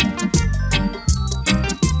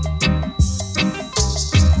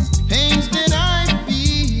 Pains that I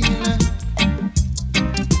feel,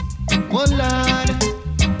 oh Lord,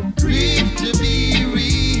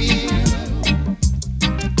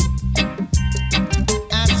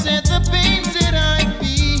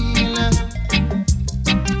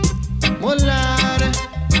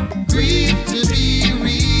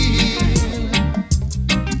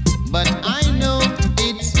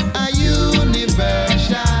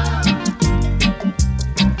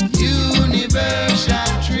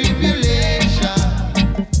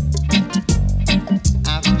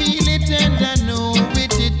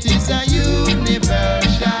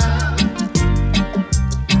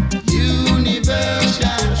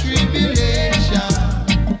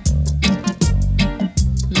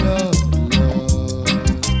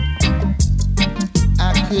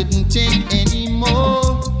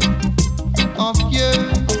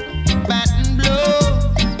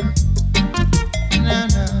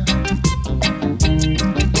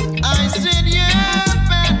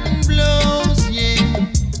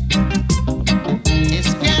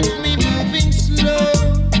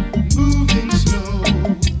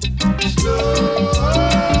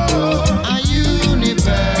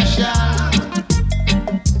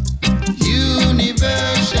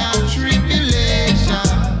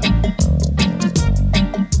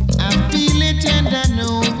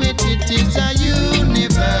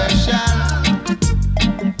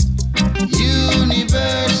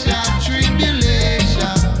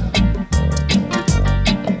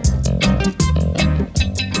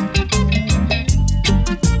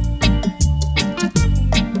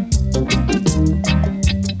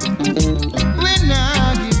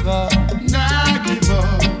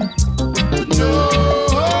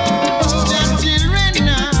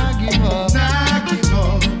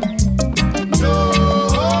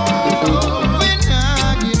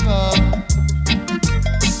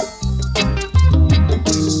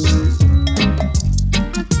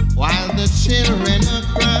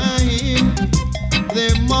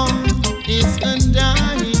 is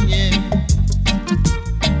undying, yeah.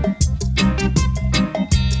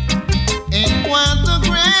 And while the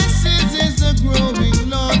grasses is a growing,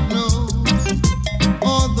 Lord knows,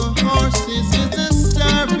 all the horses is a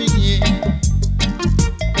starving, yeah.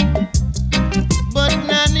 But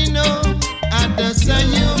Nanny know, that's a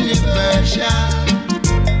universal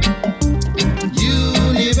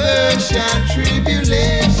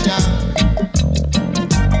tribulation.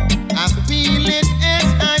 I feel it as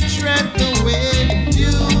I tread the way.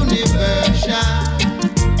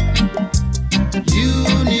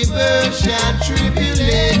 Universal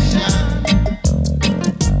tribulation.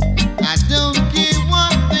 I don't care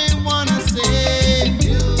what they wanna say.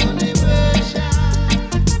 Universal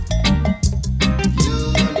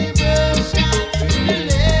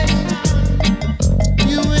tribulation.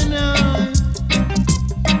 You and I.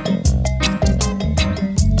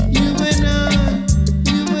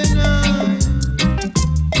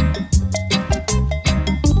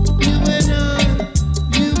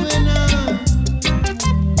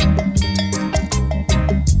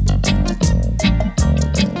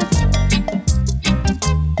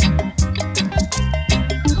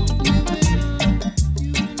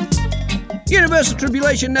 Universal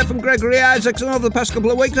Tribulation there from Gregory Isaacs, and over the past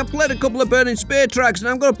couple of weeks I've played a couple of Burning Spear tracks, and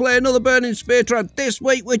I'm going to play another Burning Spear track this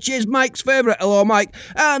week, which is Mike's favourite. Hello Mike.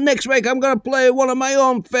 And next week I'm going to play one of my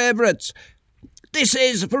own favourites. This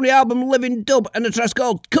is from the album Living Dub, and the track's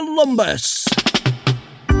called Columbus.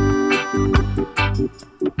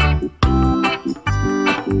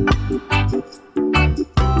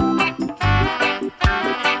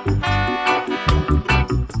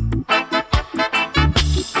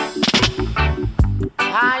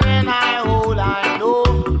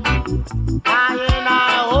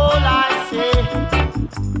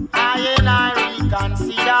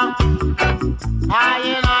 I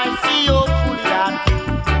and I see hopefully that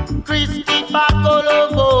Christopher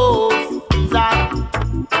Columbus is a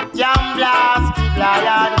jam blasted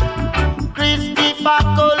lion. Christopher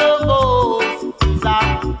Columbus is a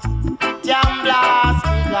jam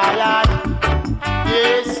blasted lion.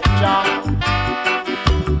 Yes, John.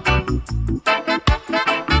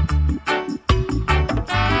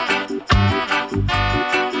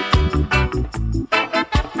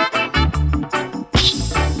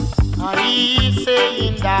 He's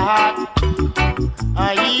saying that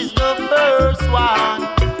he's the first one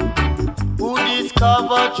who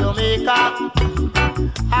discovered Jamaica.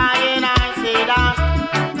 And I say that.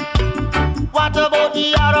 What about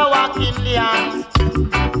the Arawak Indians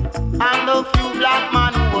and the few black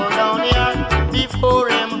men who were down here before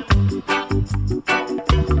him?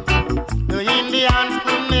 The Indians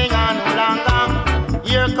couldn't make no longer.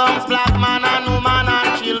 Here comes black man and woman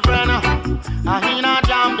and children. And he not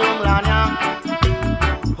jam down lanya.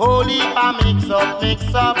 Holy pa mix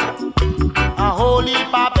up. A holy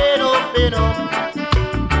pa bed up.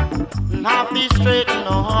 Happy straighten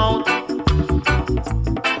out.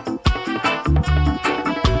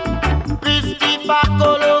 Christopher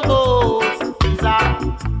Columbus is a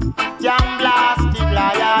jam blasted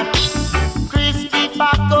lion.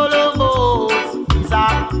 Christopher Columbus is a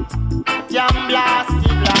jam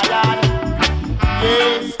blasted lion.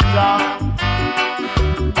 Yes, John.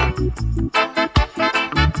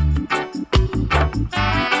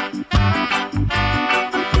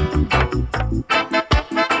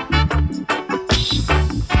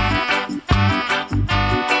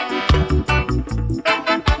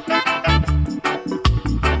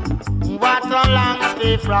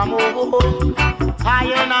 From home, I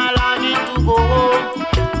and I longing to go home.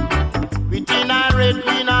 Within a red,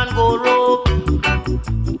 green and gold robe.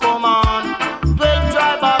 Come on, 12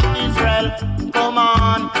 tribe of Israel. Come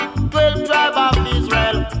on, 12 tribe of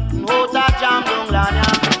Israel. What a jam down lanya.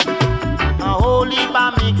 A holy pa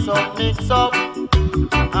mix up.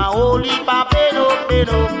 A holy pa pen up.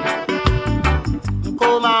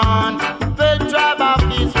 Come on, 12 tribe of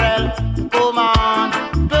Israel. Come on,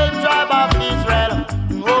 12 tribe of Israel.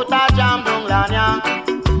 Jam dong lanya.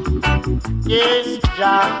 Yes,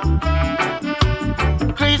 Jah.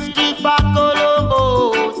 Christopher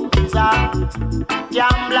Columbus is a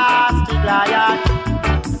jam blasted lion.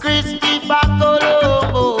 Christopher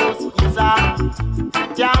Columbus is a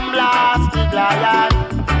jam blasted lion.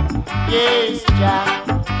 Yes, Jah.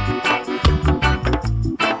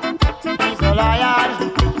 He's a lion.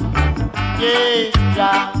 Yes,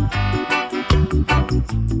 Jah.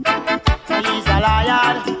 He's a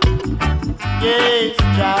lion. Yes,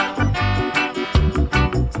 Jah.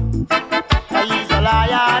 He's a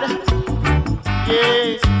lion.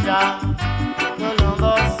 Yes, Jah.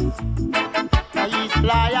 Columbus. He's a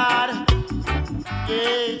lion.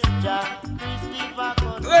 Yes, Jah.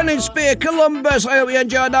 Burning Spear, Columbus. I hope you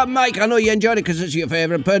enjoyed that, Mike. I know you enjoyed it because it's your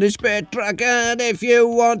favourite Burning Spear track. And if you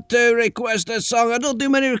want to request a song, I don't do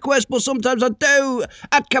many requests, but sometimes I do.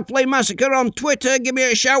 At Kathleen Massacre on Twitter, give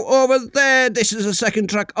me a shout over there. This is the second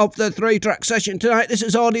track of the 3-track session tonight. This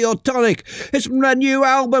is Audio Tonic. It's from their new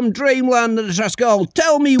album, Dreamland, and the track's called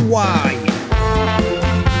Tell Me Why.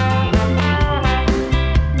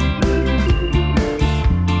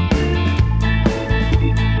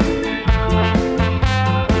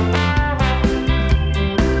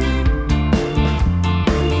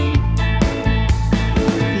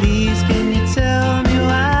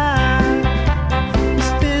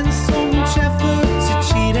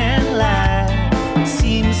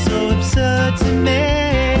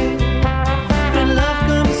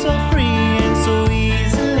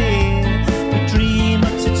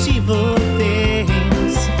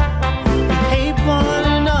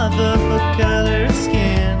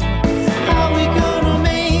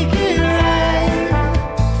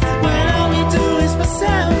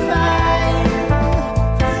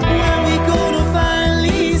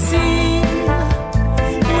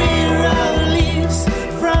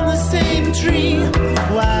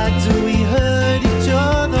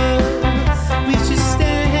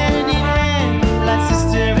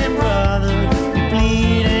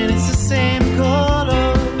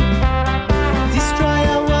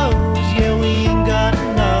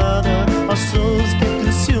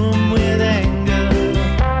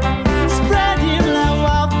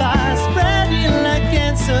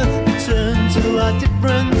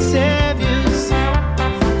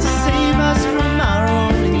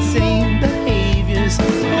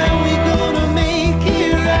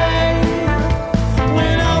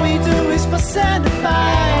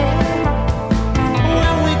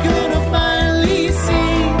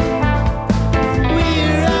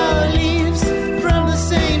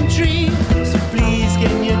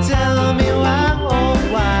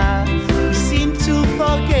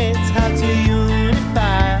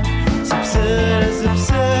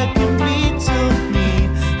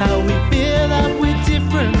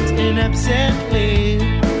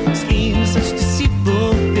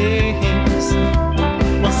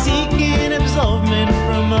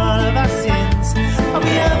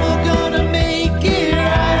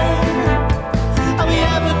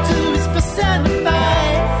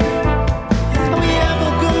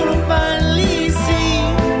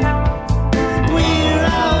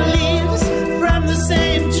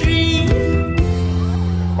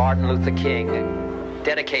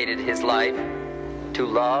 Dedicated his life to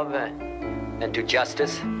love and to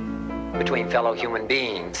justice between fellow human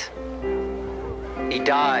beings. He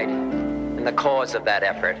died in the cause of that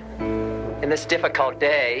effort. In this difficult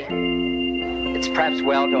day, it's perhaps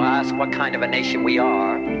well to ask what kind of a nation we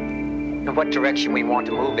are and what direction we want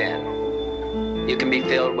to move in. You can be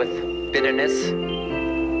filled with bitterness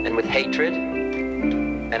and with hatred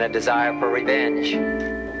and a desire for revenge.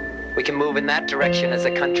 We can move in that direction as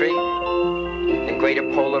a country, in greater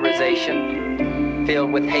polarization,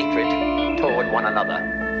 filled with hatred toward one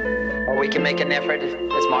another. Or we can make an effort,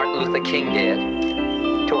 as Martin Luther King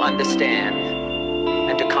did, to understand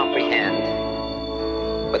and to comprehend,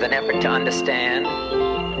 with an effort to understand,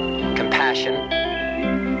 compassion,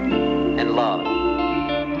 and love.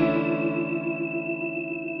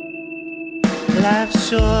 Life's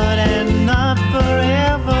short and not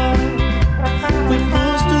forever. We're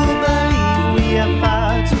forced to believe we are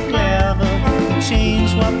far too clever.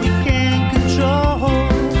 Change what we can't control.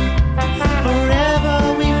 Forever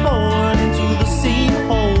we fall into the same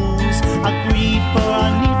holes. Our grief for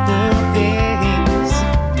our needful things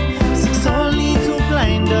seeks only to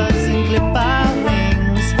blind us and clip our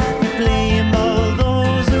wings. We blame all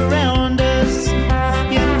those around us,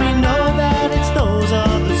 yet we know that it's those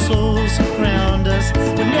other souls who ground us.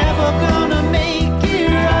 We're never gonna make it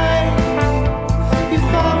right.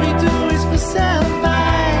 Before we do is for self-fight.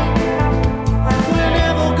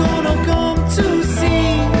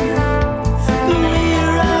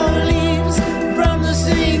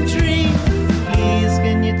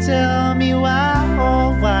 Tell me why,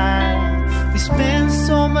 oh why we spend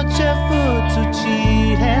so much effort to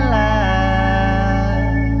cheat and lie.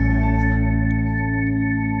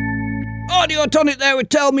 Audio Tonic there would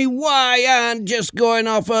Tell Me Why, and just going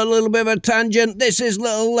off a little bit of a tangent, this is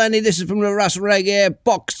Little Lenny, this is from the Ras Reggae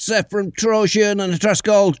box set from Trojan, and the track's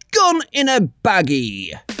called Gun in a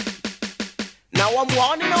Baggie. Now I'm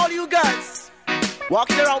warning all you guys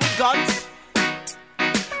walking around with guns,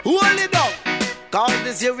 hold it up. Cause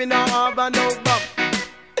this here we no have a no bump.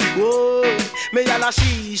 Whoa, me yalla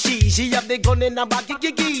she have the gun in a bag,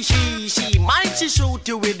 she might she shoot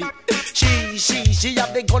you with it. She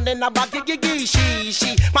have the gun in her back,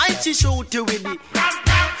 she might she shoot you with it.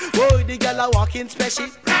 Oh, the girl a walking special.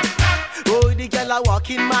 Oh, the girl a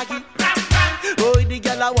walking Maggie. Oh, the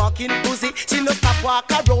girl a walking pussy. She no stop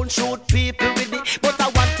walk around shoot people with it. But I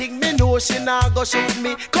one thing me know she not go shoot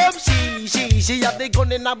me. Come she have the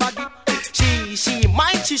gun in her body. She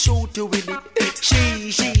might she shoot you with it.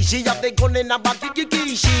 She have the gun in her body.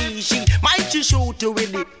 She might she shoot you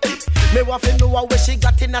with it. Me want to know where she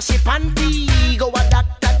got in a she panty. Go a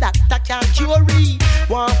doctor can't cure it.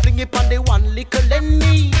 Want fling it on the one little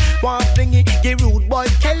Lenny. Want fling it the rude boy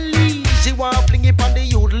Kelly. She want fling it on the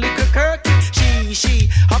youth little Kirky. She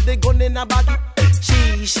have the gun in her body.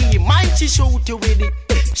 She might she shoot you with it.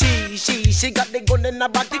 She got the gun in her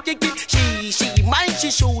body. She might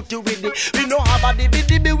she shoot you with it. We know how about the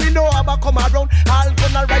BDB, we know how about come around. All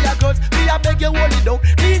gonna riot girls, we a beg you hold it down.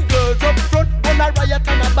 Clean girls up front, gonna riot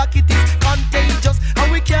on her back. It is contagious,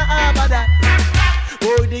 and we can't have that.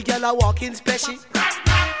 Oh, the girl a walking special.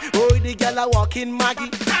 Oh, the girl a walking Maggie.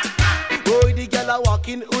 Oh, the girl a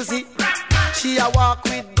walking Uzi. She a walk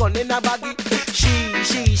with gun in her baggy.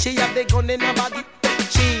 She have the gun in her baggy.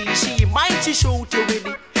 She might she shoot you with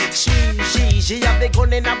it. She have the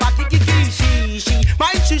gun in her baggy. She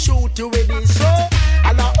might she shoot you with it. So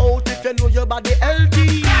all out if you know your body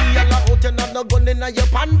healthy. All out you know no gun in your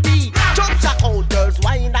panty. Jump sack out girls,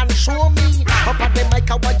 wine and show me. Up at the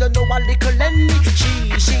mic, I you know a little Lenny.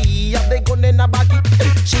 She have the gun in her baggy.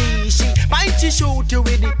 She might she shoot you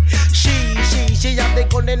with it. She have the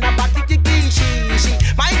gun in her baggy. She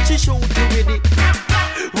might she shoot you with it.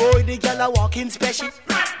 Oh, the girl a walking special.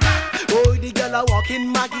 Oh, the girl a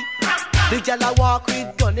walking Maggie. The girl a walk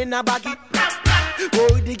with gun in her baggy.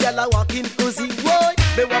 Oh, the girl a walking Uzi. Whoa,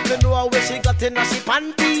 me want to know where she got in her she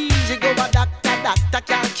panty. She go a doctor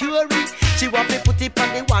can't cure it. She want to put it on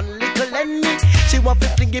the one little Lenny. She want to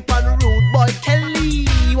fling it on rude boy Kelly.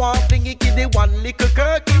 Want to fling it in the one little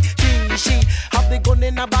Kirky. She have the gun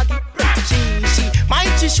in her baggy. She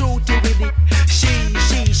might she shoot you with it.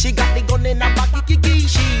 She got the gun in her baggy.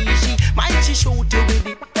 She might she shoot you with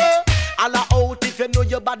it. All out if you know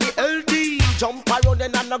your body healthy. Jump around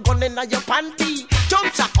and a gun in your panty.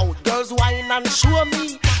 Jump sack out, girls wine and show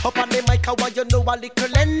me. Up on the mic, how you know a little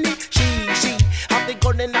Lenny. She have the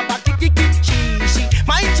gun in her body. She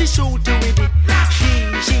might she shoot you with it.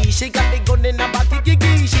 She got the gun in her body.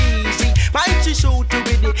 She might she shoot you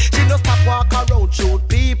with it. She no stop walk around shoot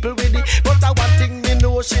people with it. But I one thing me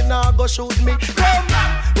know she not go shoot me. Come,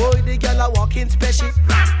 boy the girl a walking special.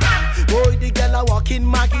 Boy the girl a walking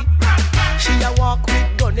Maggie. She a walk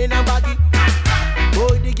with gun in her body.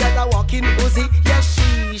 Boy the girl a walking Uzi. Yes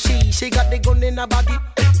she got the gun in her body.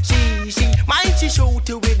 She might she shoot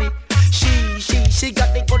you with it. She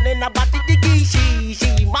got the gun in her body.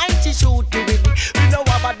 She might she shoot you with it. We know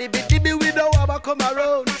about the BDB, we know about come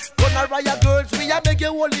around. Gonna riot girls, we a make you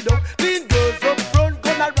hold it down. Clean girls up front,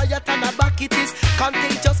 gonna riot on her back. It is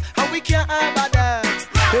contagious, and we can't have that.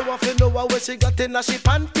 They want to know where she got in her she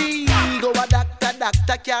panty. Go a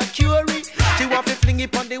doctor can't cure it. She want to fling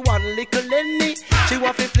it on the one little Lenny. She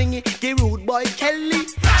want to fling it the rude boy Kelly.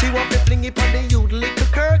 She want to fling it on the youth little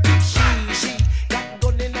Kirky. She got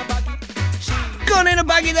gun in her baggy. Gun in a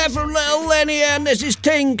baggy there from Little Lenny, and this is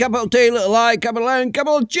Ting, capital T, little I, capital N,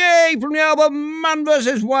 capital G, from the album Man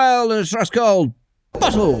vs. Wild, and it's just called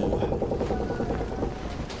Bottle.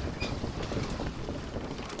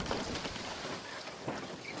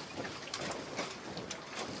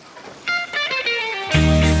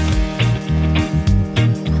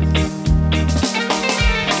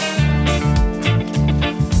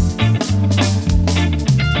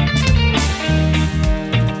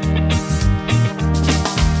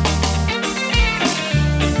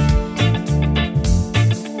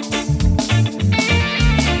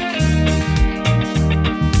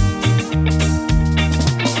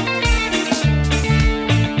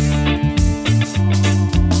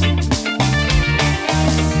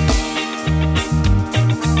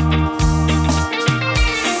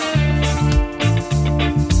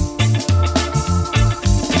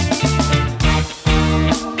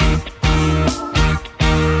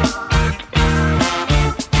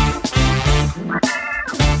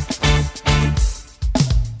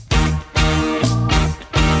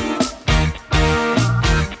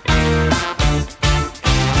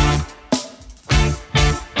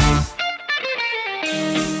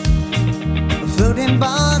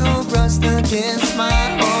 against my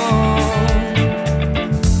home.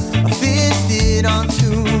 I fisted onto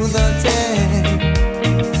the deck,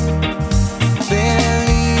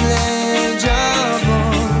 barely legible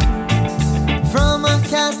from a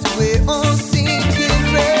castaway or sinking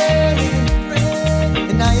wreck,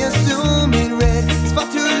 and I assume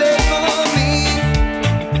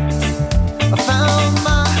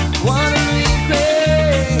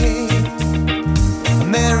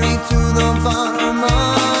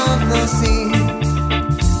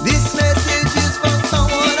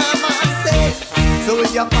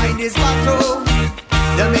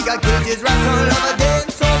your cages rattle up again,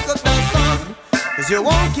 soak up the sun, 'cause you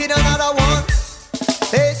won't get another one.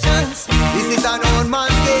 Patience, this is an old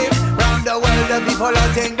man's game. Round the world the people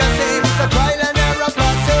all think the same. It's a trial and error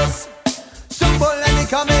process. Simple and it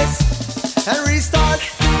commits and restart.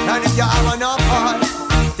 And if you have enough heart,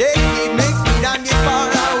 take it, make speed and get far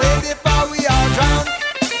away before we all drown.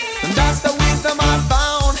 And that's the wisdom I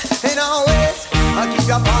found in our ways. I keep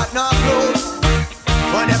your partner close,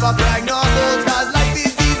 but never brag nor boast, 'cause life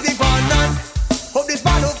is easy for none. Hope this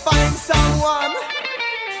battle finds someone.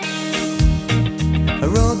 I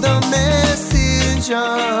wrote the message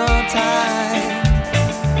on time,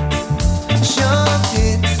 shoved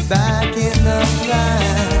it back in the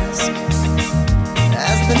flask.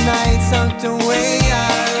 As the night sucked away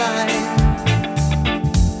our light,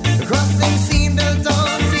 the crossing seemed a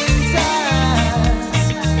daunting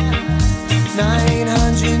task.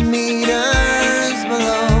 900 meters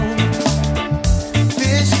below,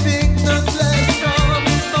 fish picked the flesh from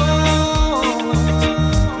his bones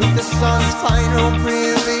with the sun's final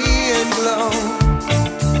brilliant glow.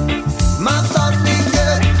 My thoughts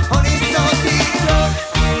lingered on his salty road.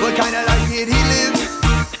 What kind of life did he live?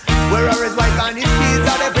 Where are his wife and his kids?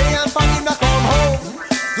 Are they praying for him to come home?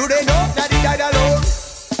 Do they know that he died alone?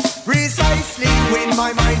 Precisely when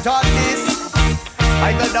my mind thought this,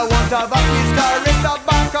 I felt the warmth of a kiss caress the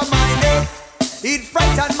back of my neck. It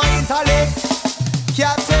frightened my intellect.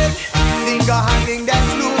 Captain, finger-handling that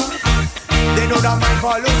slew. They know that mind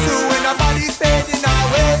follows through when the body's fading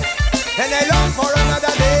away, and they long for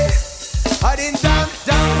another day. I didn't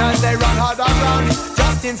down as they run hard around,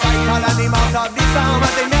 just inside calling him out of the sound,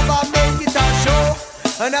 but they never make it a show.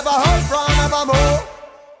 I never heard from evermore.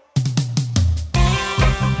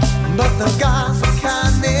 But the gods of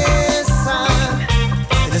kindness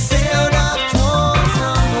in the sailed up towards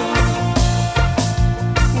the moon.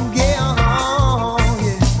 Yeah,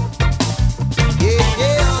 yeah,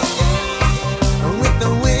 yeah. And with the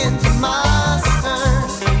wind to my stern,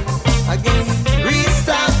 again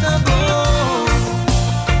restart the boat.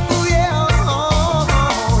 Oh yeah,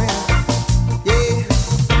 yeah.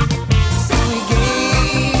 So we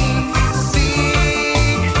gain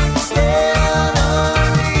sea, stand on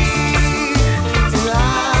till I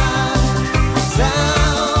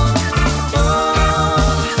sound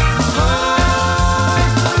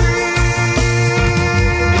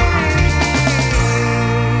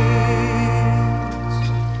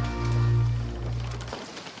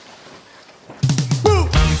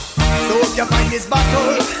So if you find this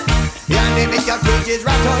battle, yeah, they make your cages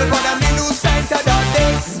rattle. For the men who center the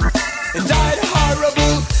days and died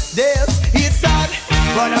horrible deaths. It's sad,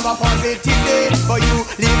 but have a positive day for you.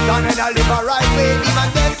 Live on and I live a right way. Even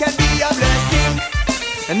death can be a blessing,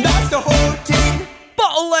 and that's the whole thing.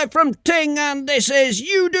 Bottle left from Ting, and this is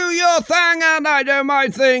You Do Your Thing and I Do My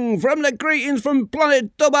Thing from the Greetings from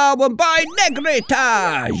Planet Dub album by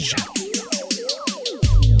Negritage.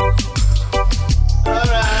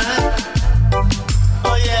 Alright.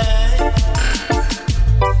 Oh yeah.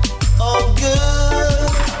 Oh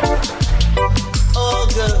good. Oh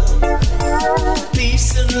good.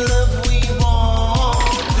 Peace and love we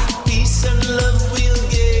want. Peace and love we'll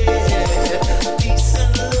get. Peace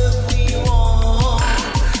and love we want.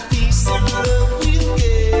 Peace and love we'll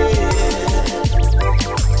get.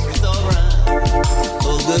 It's alright.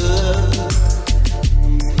 Oh good.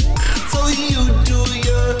 So you do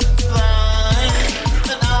your thing,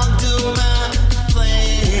 and I'll do my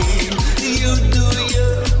thing. You do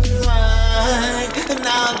your thing, and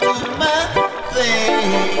I'll do my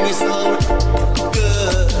thing. It's all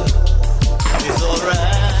good. It's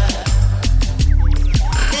alright.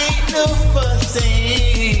 Ain't no fussing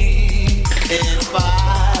in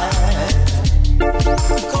fight.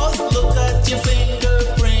 'Cause look at your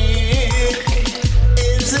fingerprint.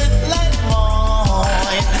 Is it like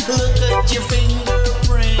mine? Look at your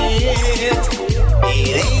fingerprint.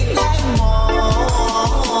 It ain't like mine.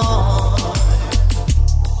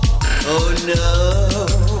 Oh no,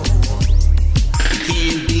 it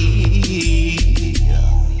can't be.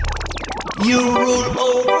 You rule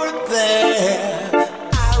over there,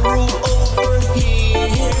 I rule over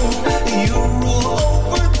here. You rule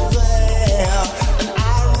over there, and I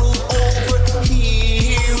rule over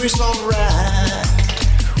here. It's alright,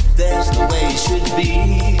 that's the way it should be.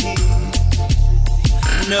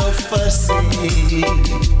 No fussing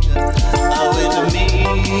with me.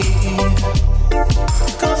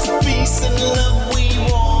 'Cause peace and love we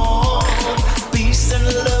want. Peace and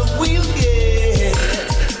love we'll get.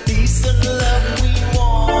 Peace and love we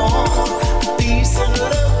want. Peace and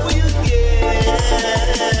love we'll get.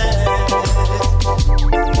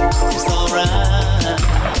 It's alright.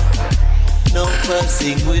 No fussing.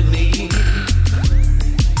 dancing with me.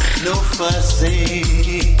 No fussing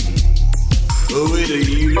with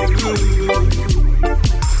you.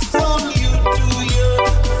 So you do your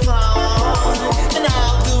thing, and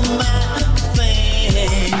I'll do my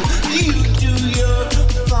thing. You do your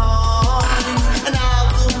thing, and I'll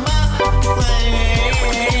do my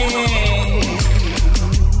thing.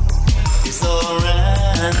 It's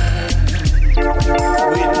alright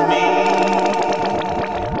with me.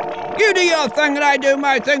 You do your thing and I do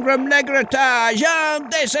my thing from Negratage,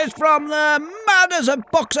 and this is from the Mad as a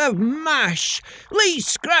Box of Mash. Lee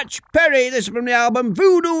Scratch Perry, this is from the album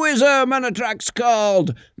Voodooism, and a track's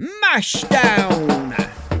called Mashdown.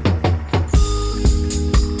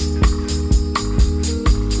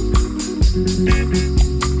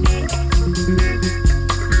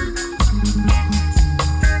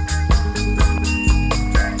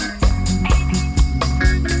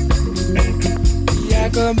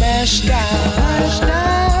 Go mash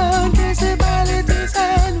down principalities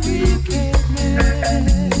and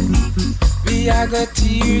wickedness. We are go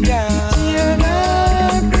tear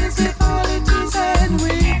down principalities and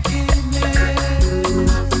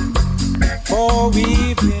wickedness. For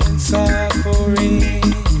we've been suffering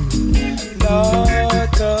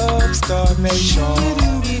lot of starvation.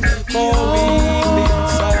 For we've been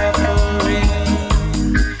suffering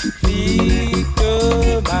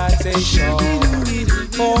victimization.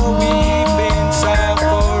 For we've been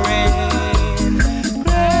suffering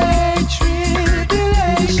great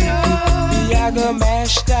tribulation. We are gonna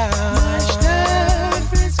mash down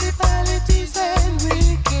principalities and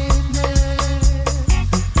wickedness.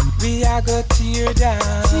 We are gonna tear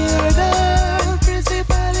down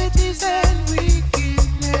principalities and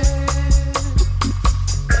wickedness.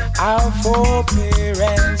 Our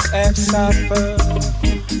foreparents have suffered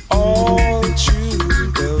all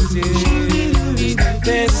through those years.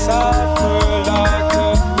 They suffer like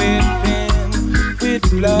a whipping with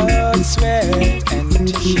blood, sweat, and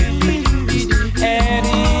tears. And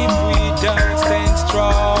if we don't stand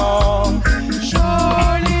strong,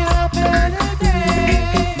 surely a better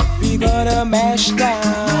day. We gonna mash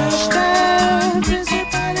down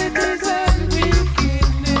principalities and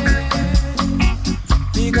wickedness.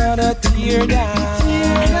 We gonna tear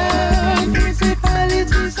down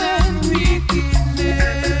principalities and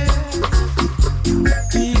wickedness.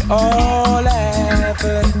 We all have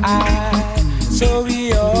an eye, so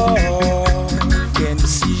we all can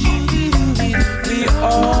see. We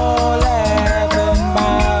all have a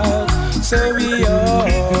mouth, so we all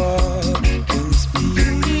can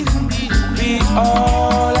speak. We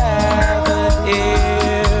all have an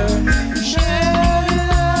ear.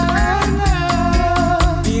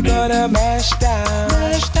 We gonna mash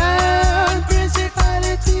down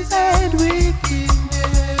principalities and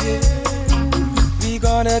wickedness. We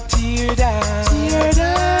gonna tear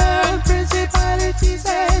down principalities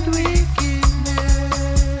and wickedness.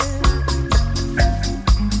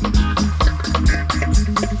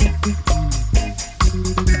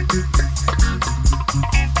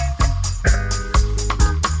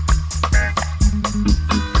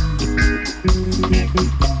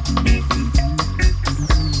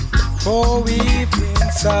 For we've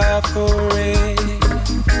been suffering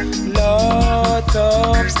lot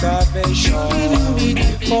of starvation.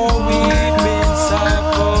 For we've been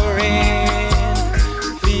suffering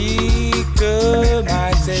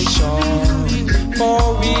victimization. For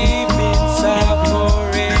we've been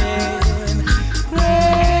suffering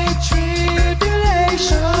great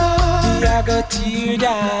tribulation. We are gonna tear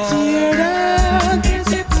down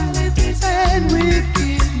principalities and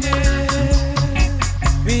wickedness.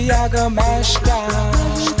 We are gonna mash down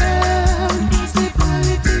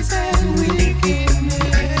principalities and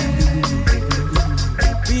wickedness.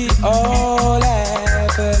 We all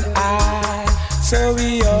have an eye, so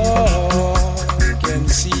we all can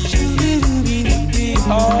see. We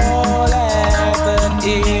all have an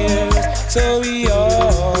ear, so we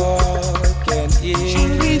all can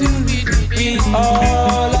hear. We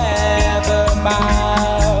all have a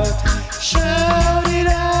mouth, shout it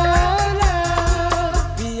out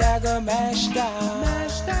loud. We are gonna mash down.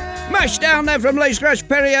 Mash down there from Lee Scratch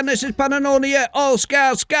Perry, and this is Pananonia All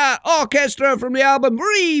Ska Ska Orchestra from the album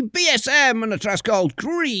Re-BSM, and a track called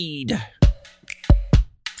Creed.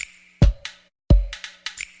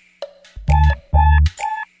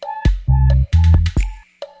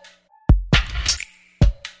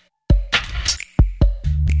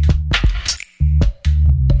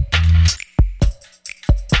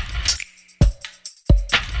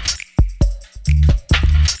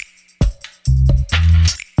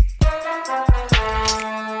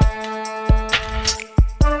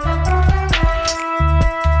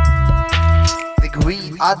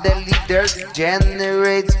 are the leaders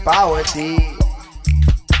generates poverty,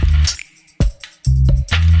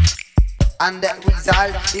 and that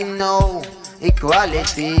results in no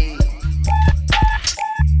equality.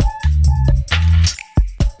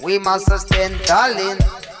 We must sustain talent,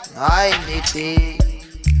 identity.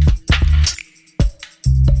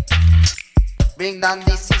 Bring down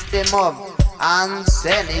the system of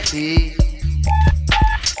insanity.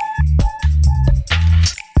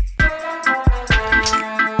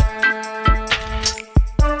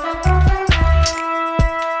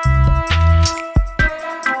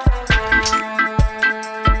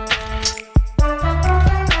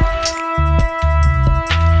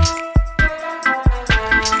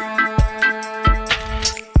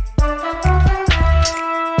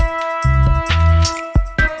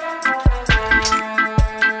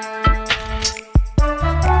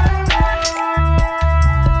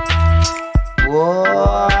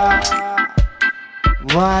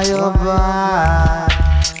 Why oh why?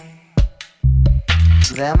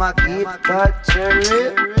 Them a keep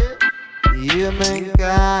torturing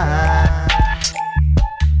humankind.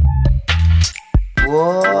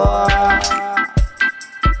 Whoa.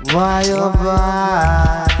 Why oh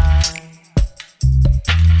why?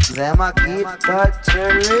 Them a keep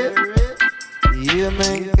torturing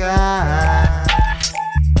humankind.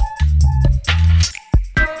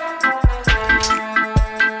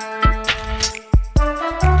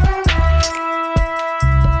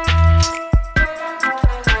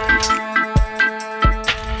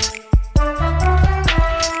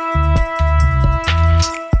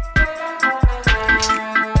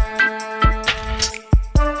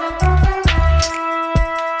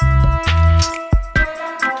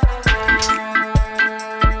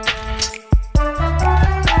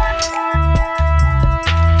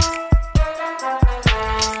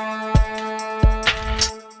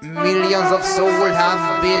 Millions of souls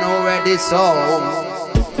have been already sold.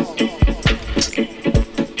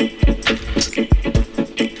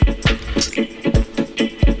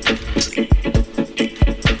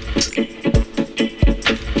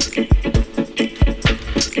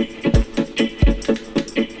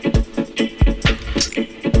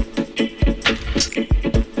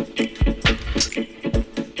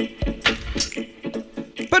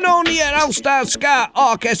 All-Star Ska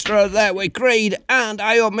Orchestra there with Creed, and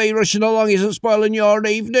I hope me rushing along isn't spoiling your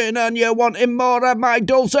evening and you're wanting more of my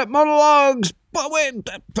dulcet monologues. But wait,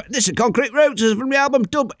 this is Concrete Roots, this is from the album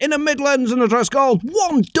Dub in the Midlands, and a track called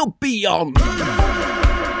One Dub Beyond.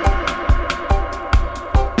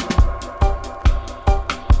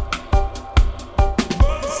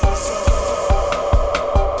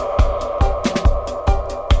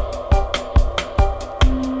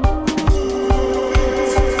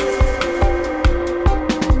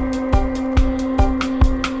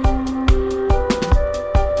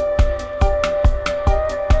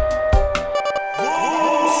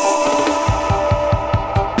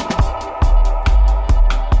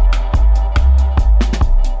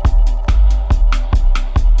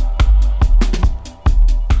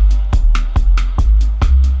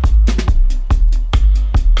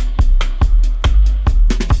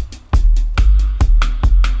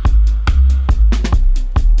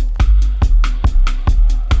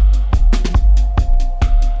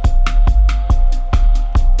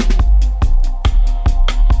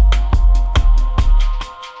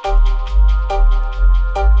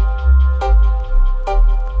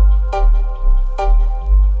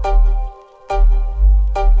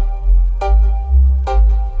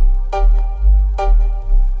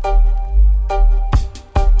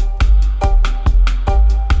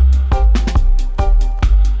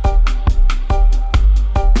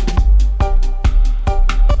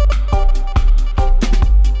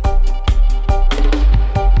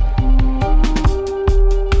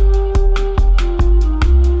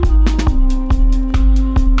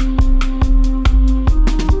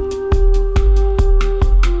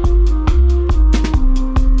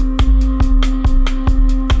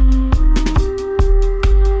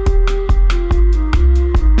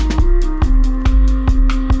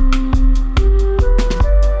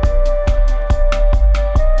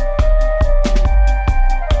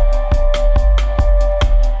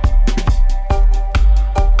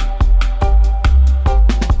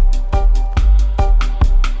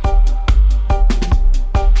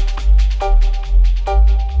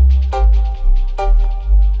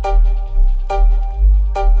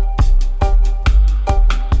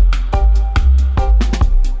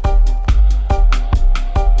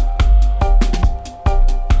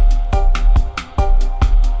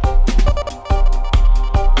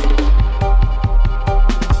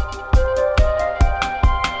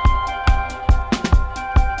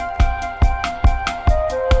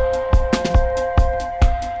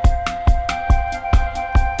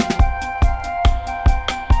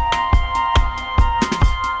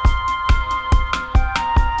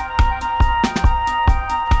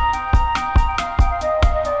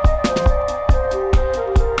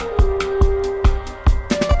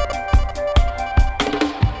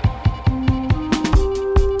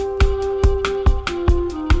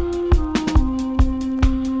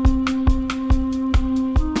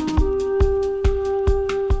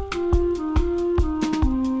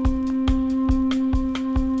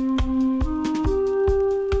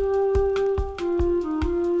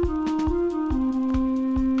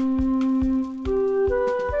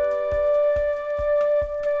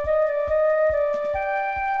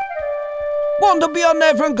 Beyond and Beyond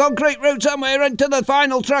there from Concrete Roots, and we're into the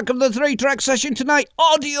final track of the 3-track session tonight,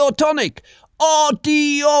 Audiotonic.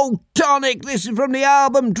 Audiotonic. This is from the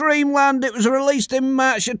album Dreamland. It was released in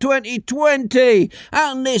March of 2020,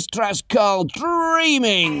 and this track's called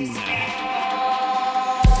Dreaming.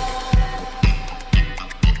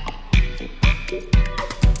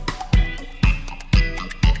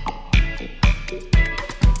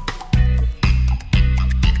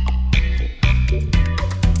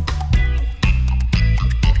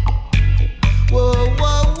 Whoa,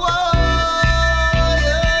 whoa, whoa,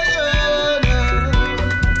 yeah, yeah.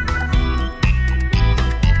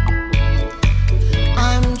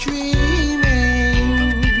 I'm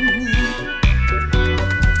dreaming.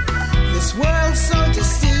 This world's so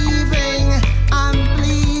deceiving. I'm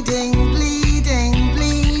bleeding, bleeding,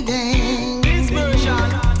 bleeding. This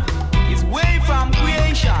version is way from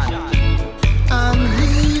creation. I'm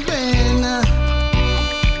leaving.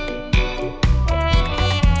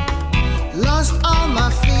 Lost all my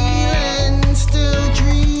feelings, still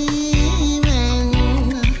dreaming.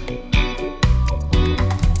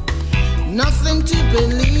 Nothing to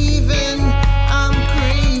believe in, I'm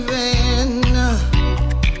craving.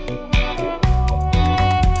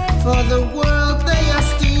 For the world they are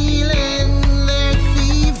stealing, they're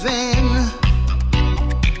thieving.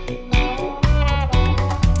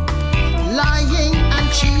 Lying and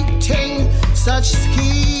cheating, such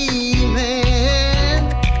scheming.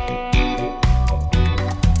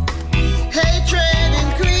 Hatred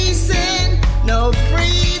increasing, no freedom.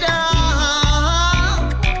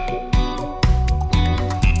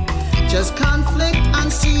 Just conflict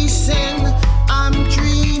unceasing. I'm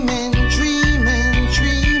dreaming, dreaming,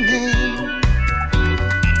 dreaming.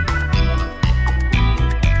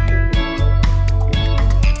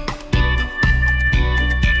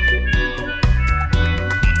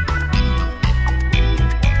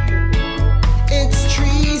 It's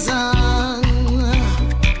treason.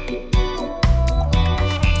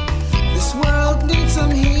 This world needs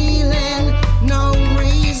some healing, no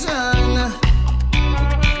reason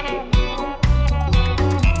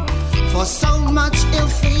for so much ill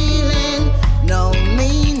feeling, no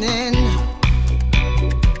meaning.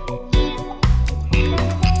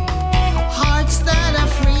 Hearts that are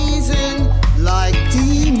freezing like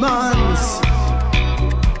demons.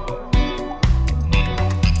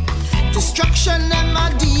 Destruction am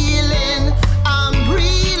I dealing, I'm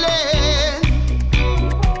reeling.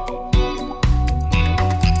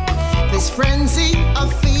 This frenzy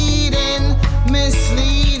of feeding,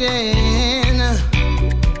 misleading.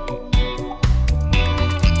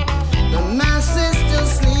 The masses still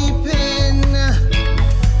sleeping,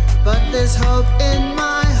 but there's hope in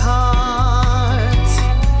my heart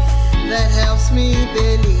that helps me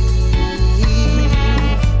believe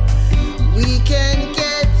we can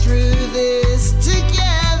get through this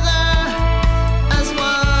together as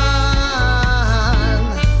one.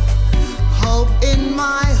 Hope in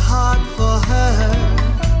my heart for her,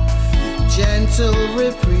 gentle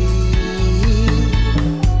reprieve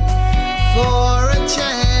for a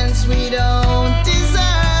chance we don't deserve.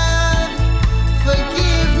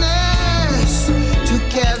 Forgiveness,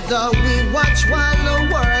 together we watch while the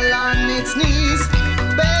world on its knees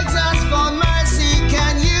begs us for mercy.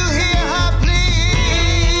 Can you hear her please?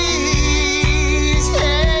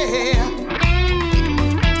 Yeah.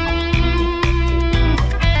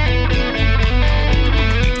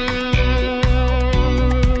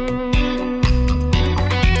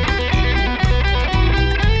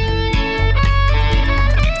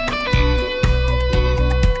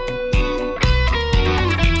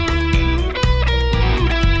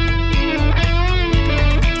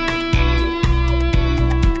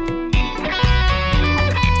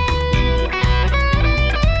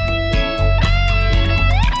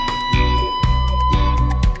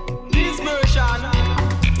 This version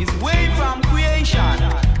is way from creation.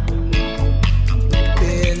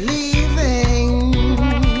 Believing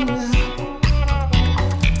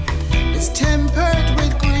is tempered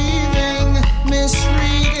with grieving,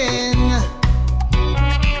 misreading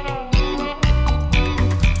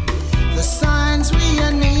the signs we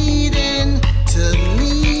are needing to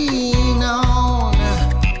lean on.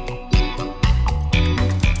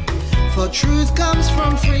 For truth comes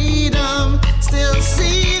from freedom, still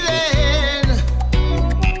seething.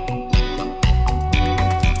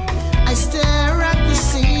 I stare at the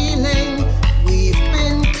ceiling, we've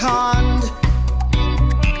been conned.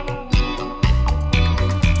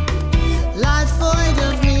 Life void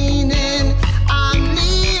of meaning, I'm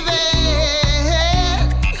leaving.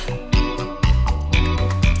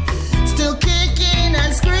 Still kicking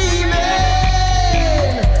and screaming,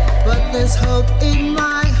 but there's hope in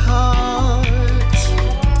my heart.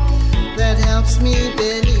 me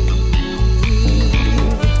believe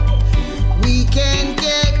we can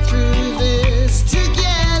get through this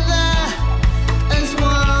together as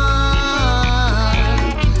one.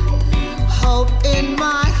 Hope in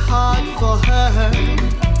my heart for her,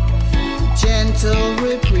 gentle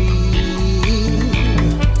reprieve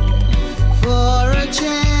for a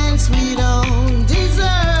chance we don't deserve.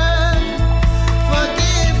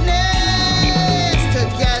 Forgiveness,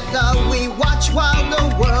 together we watch while the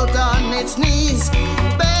world on its knees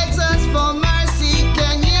begs us for mercy.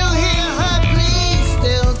 Can you hear her please?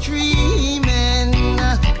 Still dreaming,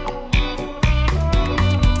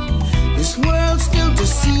 this world's still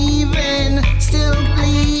deceiving, still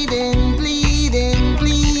bleeding, bleeding,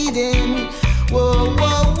 bleeding. Whoa,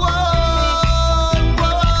 whoa, whoa,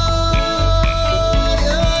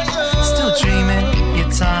 whoa. Still dreaming, your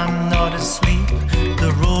time not asleep.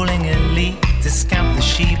 The ruling elite discount the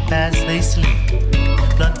sheep as they sleep.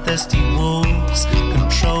 Bloodthirsty wolves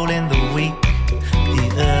controlling the weak. The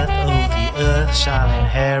earth, oh the earth shall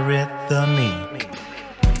inherit the meek.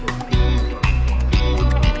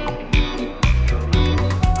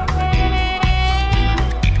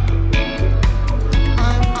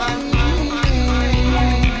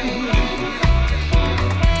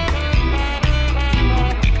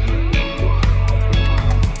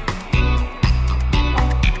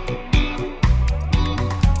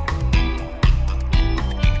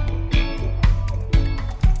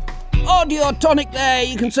 Audio Tonic there.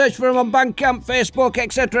 You can search for him on Bandcamp, Facebook,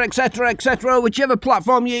 etc, etc, etc, whichever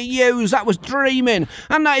platform you use. That was Dreaming.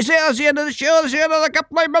 And that is it. That's the end of the show. That's the end of the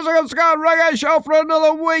Complete Musical Ska Reggae show for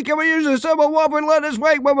another week. And we usually say, well, what have we learned this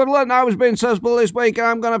week? Well, we've learned I was being sensible this week, and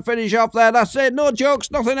I'm going to finish off there. That's it. No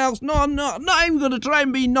jokes, nothing else. No, not even going to try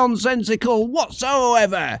and be nonsensical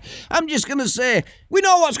whatsoever. I'm just going to say, we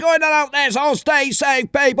know what's going on out there, so stay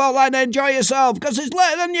safe, people, and enjoy yourself, because it's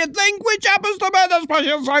later than you think, which happens to be the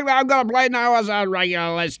special song that I'm going to play now, as our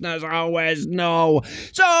regular listeners always know.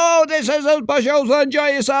 So, this is a special, so enjoy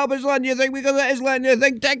yourself, it's letting you think, because it is letting you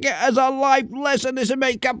think. Take it as a life lesson. This is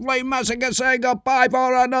me, Complete Massacre, saying goodbye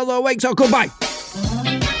for another week, so goodbye.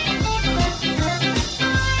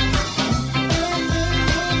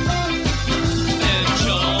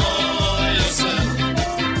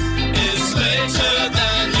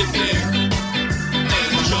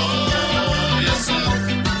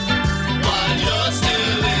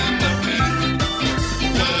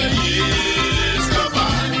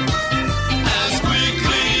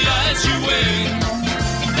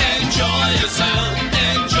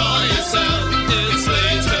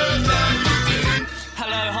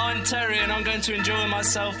 To enjoy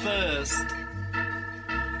myself first.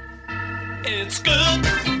 It's good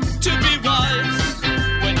to be wise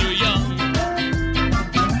when you're young,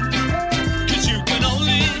 'cause you can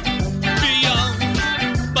only be young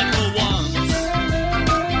but for once.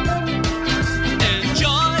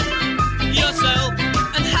 Enjoy yourself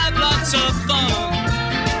and have lots of fun.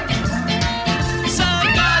 So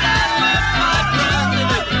glad I left my friend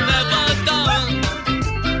and it's never done.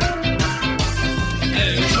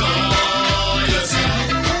 Enjoy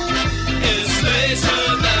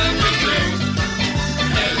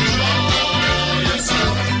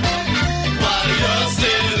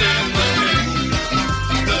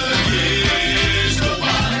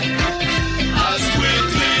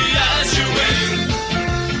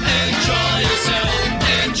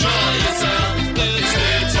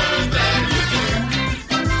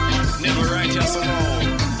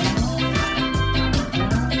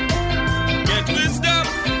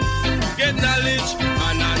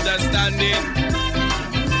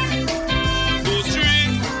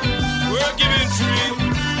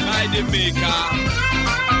Maker.